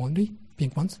Japanese male only,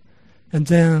 pink ones. And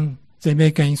then they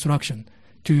make an instruction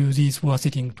to these who are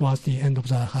sitting towards the end of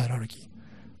the hierarchy.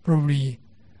 Probably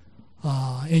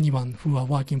anyone who are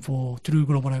working for true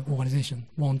global organization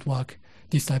won't work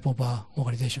this type of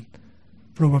organization.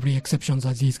 Probably exceptions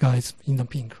are these guys in the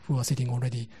pink who are sitting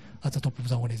already at the top of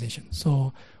the organization.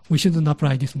 So we shouldn't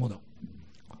apply this model.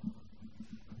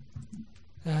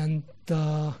 And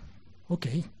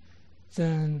okay,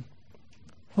 then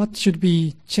what should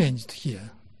be changed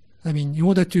here? I mean, in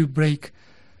order to break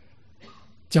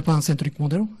Japan-centric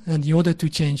model and in order to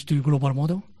change to global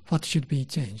model, what should be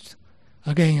changed?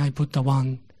 Again, I put the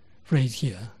one phrase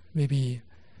here. Maybe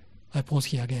I pause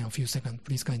here again a few seconds.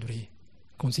 Please kindly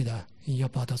consider in your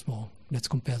part as well. Let's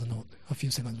compare the note a few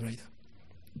seconds later.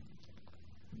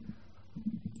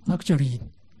 Actually,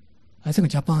 I think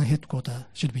Japan headquarters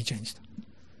should be changed.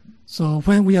 So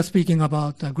when we are speaking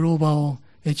about global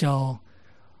HR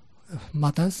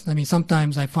matters, I mean,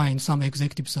 sometimes I find some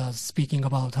executives are speaking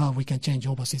about how we can change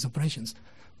overseas operations.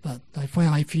 But when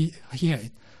I hear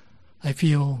it, I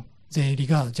feel they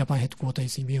regard Japan headquarters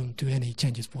is immune to any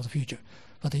changes for the future.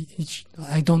 But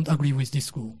I don't agree with this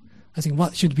school. I think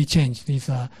what should be changed is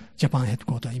Japan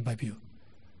headquarters in my view.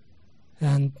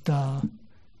 And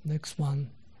next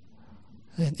one.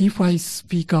 And if I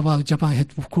speak about Japan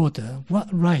headquarters,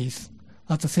 what lies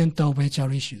at the center of HR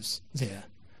issues there?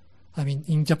 I mean,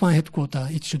 in Japan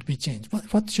headquarters, it should be changed.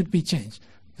 What should be changed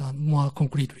more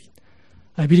concretely?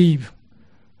 I believe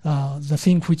the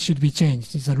thing which should be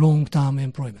changed is the long-term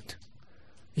employment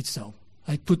itself.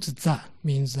 I put that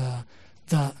means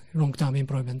the long-term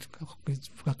employment,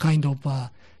 a kind of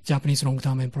Japanese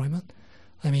long-term employment.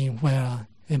 I mean, where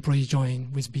employees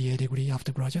join with BA degree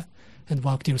after graduate and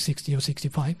work till 60 or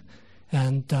 65,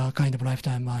 and kind of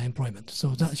lifetime employment. So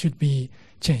that should be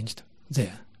changed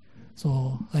there.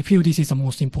 So I feel this is the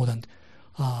most important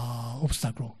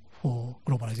obstacle for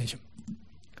globalization.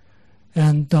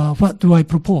 And what do I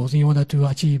propose in order to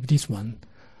achieve this one?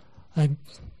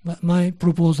 My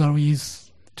proposal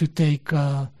is to take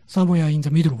somewhere in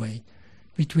the middle way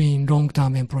between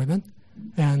long-term employment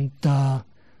and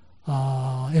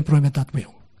employment at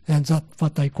will. And that's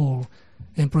what I call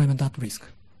employment at risk.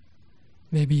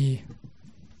 Maybe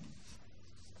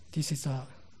this is I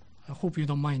hope you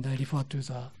don't mind, I refer to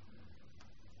the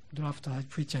draft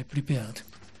which I prepared.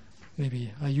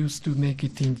 Maybe I used to make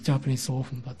it in Japanese so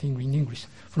often, but in English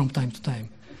from time to time.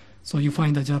 So you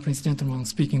find a Japanese gentleman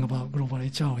speaking about global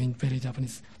HR in very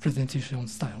Japanese presentation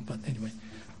style. But anyway,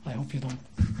 I hope you don't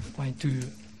find too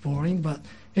boring. But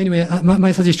anyway,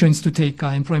 my suggestion is to take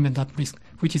employment at risk,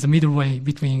 which is a middle way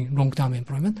between long-term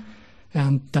employment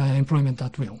and employment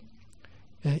at will.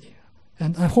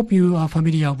 And I hope you are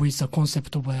familiar with the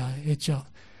concept of HR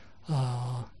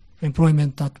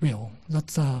employment at will.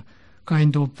 That's a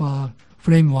kind of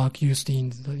framework used in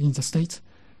the States.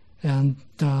 And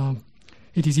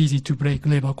it is easy to break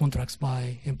labor contracts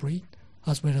by employee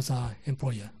as well as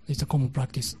employer. It's a common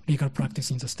practice, legal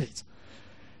practice in the States.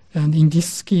 And in this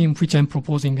scheme, which I'm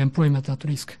proposing, employment at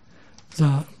risk,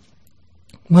 the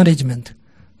management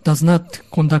does not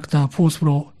conduct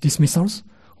forceful dismissals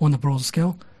on a broad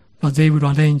scale, but they will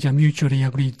arrange a mutually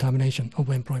agreed termination of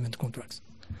employment contracts.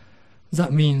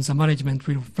 That means the management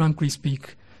will frankly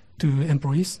speak to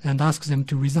employees and ask them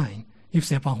to resign if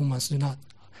their performance do not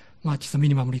match the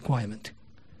minimum requirement.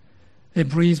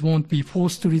 Employees won't be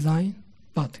forced to resign,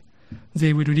 but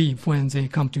they will leave when they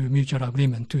come to mutual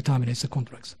agreement to terminate the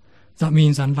contracts. That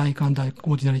means, unlike under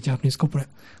ordinary Japanese corporate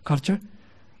culture,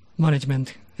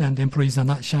 management and employees are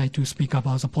not shy to speak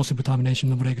about the possible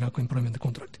termination of regular employment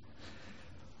contract.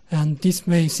 And this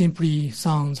may simply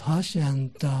sound harsh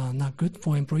and not good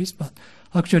for employees, but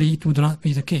actually it would not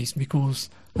be the case because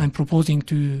I'm proposing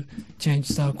to change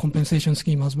the compensation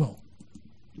scheme as well.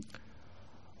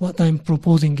 What I'm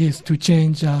proposing is to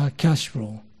change cash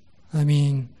flow. I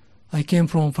mean, I came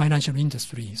from financial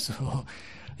industry, so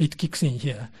it kicks in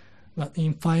here. But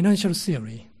in financial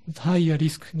theory, higher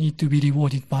risk need to be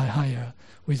rewarded by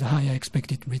with a higher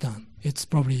expected return. It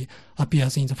probably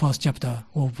appears in the first chapter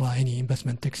of any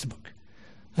investment textbook.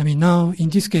 I mean, now in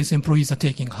this case, employees are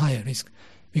taking higher risk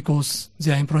because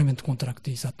their employment contract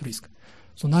is at risk.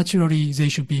 So naturally, they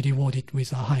should be rewarded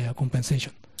with a higher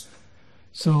compensation.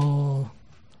 So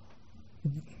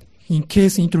in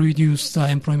case introduce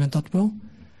employment at will,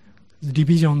 the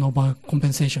division of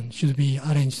compensation should be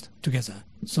arranged together.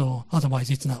 So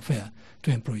otherwise, it's not fair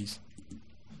to employees.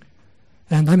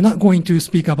 And I'm not going to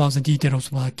speak about the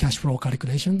details of cash flow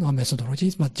calculation or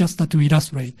methodologies, but just to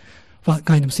illustrate what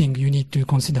kind of thing you need to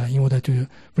consider in order to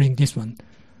bring this one.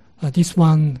 This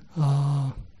one,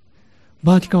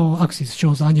 vertical axis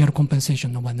shows annual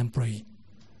compensation of an employee.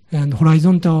 And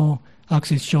horizontal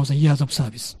axis shows the years of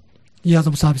service. Years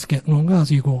of service get longer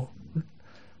as you go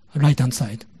right-hand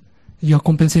side. Your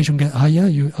compensation get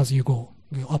higher as you go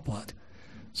upward.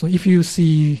 So if you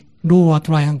see lower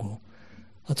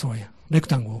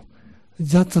rectangle,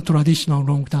 that's a traditional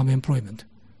long-term employment.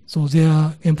 So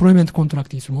their employment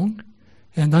contract is long,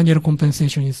 and annual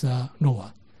compensation is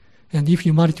lower. And if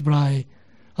you multiply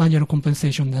annual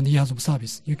compensation and years of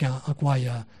service, you can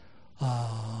acquire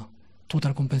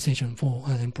total compensation for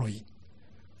an employee.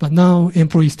 But now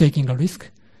employee is taking a risk,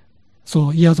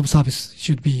 so years of service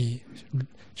should be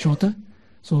shorter.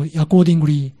 So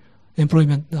accordingly,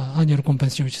 employment annual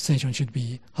compensation should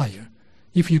be higher.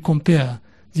 If you compare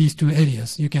these two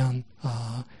areas, you can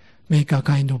make a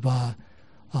kind of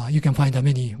you can find a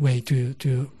many way to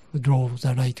draw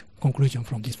the right conclusion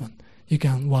from this one. You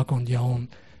can work on your own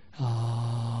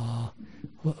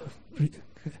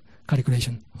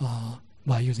calculation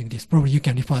by using this. Probably you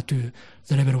can refer to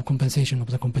the level of compensation of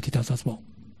the competitors as well.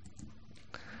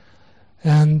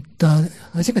 And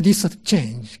I think this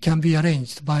change can be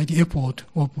arranged by the effort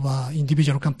of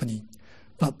individual company,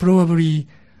 but probably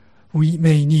we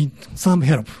may need some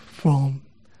help from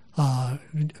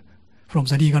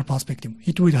the legal perspective.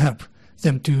 It will help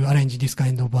them to arrange this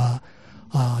kind of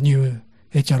new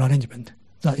HR arrangement.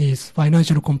 That is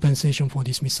financial compensation for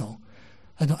dismissal.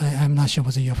 I'm not sure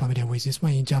whether you're familiar with this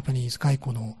one. In Japanese,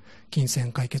 kaiko no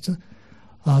kinsen kaiketsu.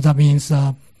 That means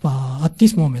at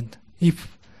this moment,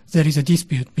 if there is a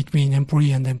dispute between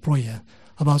employee and employer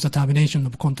about the termination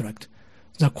of contract,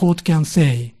 the court can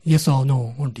say yes or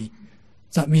no only.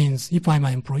 That means if I'm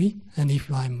an employee and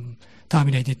if I'm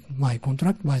terminated my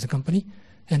contract by the company,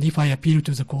 and if I appeal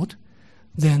to the court,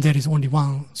 then there is only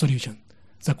one solution.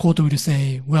 The court will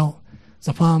say, well,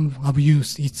 the firm have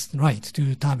used its right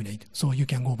to terminate, so you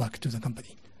can go back to the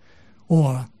company.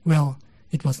 Or, well,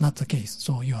 it was not the case,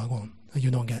 so you are gone. You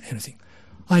don't get anything.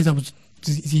 Either of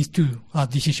these two are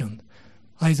decision.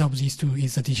 Either of these two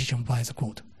is a decision by the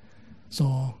court.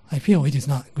 So I feel it is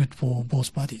not good for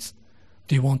both parties.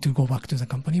 Do you want to go back to the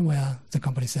company where the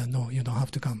company said, no, you don't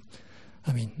have to come?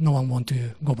 I mean, no one wants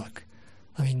to go back.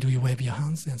 I mean, do you wave your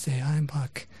hands and say, I'm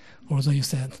back? Although you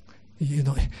said, you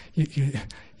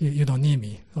don't need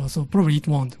me. So probably it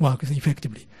won't work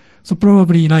effectively. So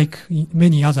probably like in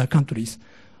many other countries,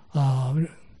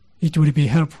 it will be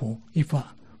helpful if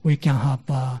we can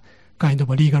have kind of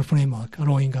a legal framework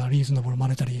allowing a reasonable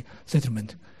monetary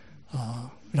settlement,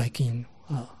 like in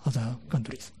other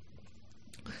countries.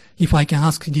 If I can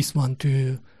ask this one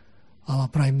to our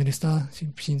Prime Minister,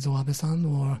 Shinzo Abe-san,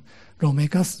 or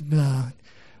lawmakers,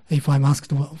 if I'm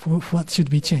asked what should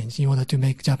be changed in order to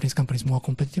make Japanese companies more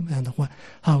competitive and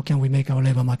how can we make our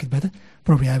labor market better,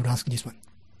 probably I will ask this one.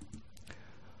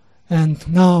 And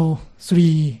now,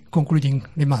 3 concluding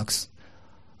remarks.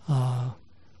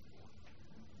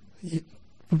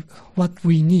 What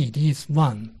we need is,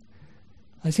 one,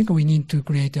 I think we need to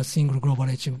create a single global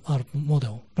HR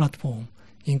model platform,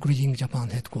 including Japan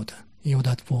headquarters, in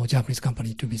order for Japanese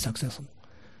company to be successful.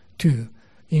 2,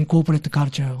 incorporate the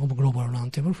culture of global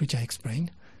roundtable, which I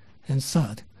explained. And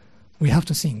 3rd, we have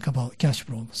to think about cash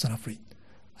flow salary.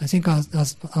 I think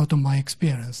as out of my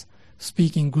experience,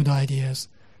 speaking good ideas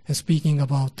and speaking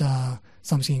about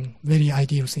something very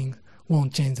ideal thing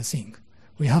won't change the thing.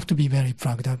 We have to be very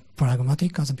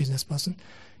pragmatic as a business person.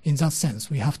 In that sense,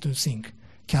 we have to think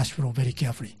cash flow very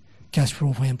carefully. Cash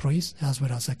flow for employees as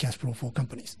well as cash flow for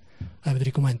companies. I would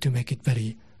recommend to make it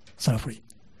very salary.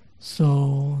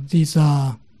 So these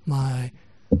are my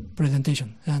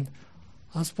presentation. And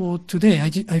as for today,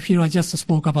 I feel I just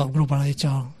spoke about global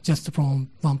HR just from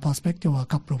one perspective or a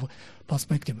couple of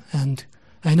perspectives. And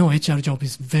I know HR job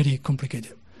is very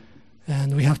complicated.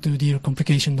 And we have to deal with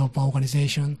complications of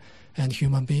organization and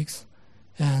human beings.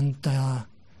 And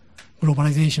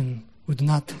globalization would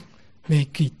not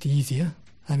make it easier.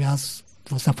 I mean, as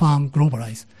the firm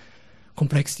globalize,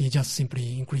 complexity just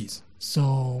simply increase.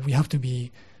 So we have to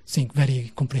think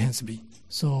very comprehensively.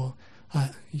 So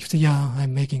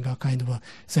I'm making a kind of a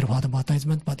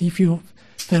self-advertisement, but if you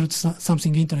felt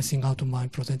something interesting out of my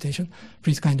presentation,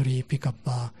 please kindly pick up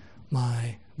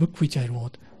my book, which I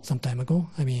wrote some time ago.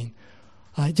 I mean,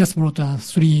 I just wrote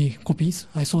 3 copies.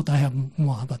 I thought I have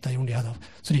more, but I only had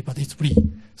 3, but it's free.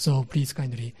 So please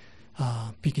kindly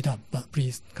pick it up, but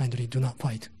please kindly do not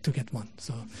fight to get one.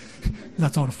 So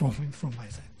that's all from my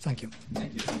side. Thank you.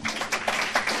 Thank you.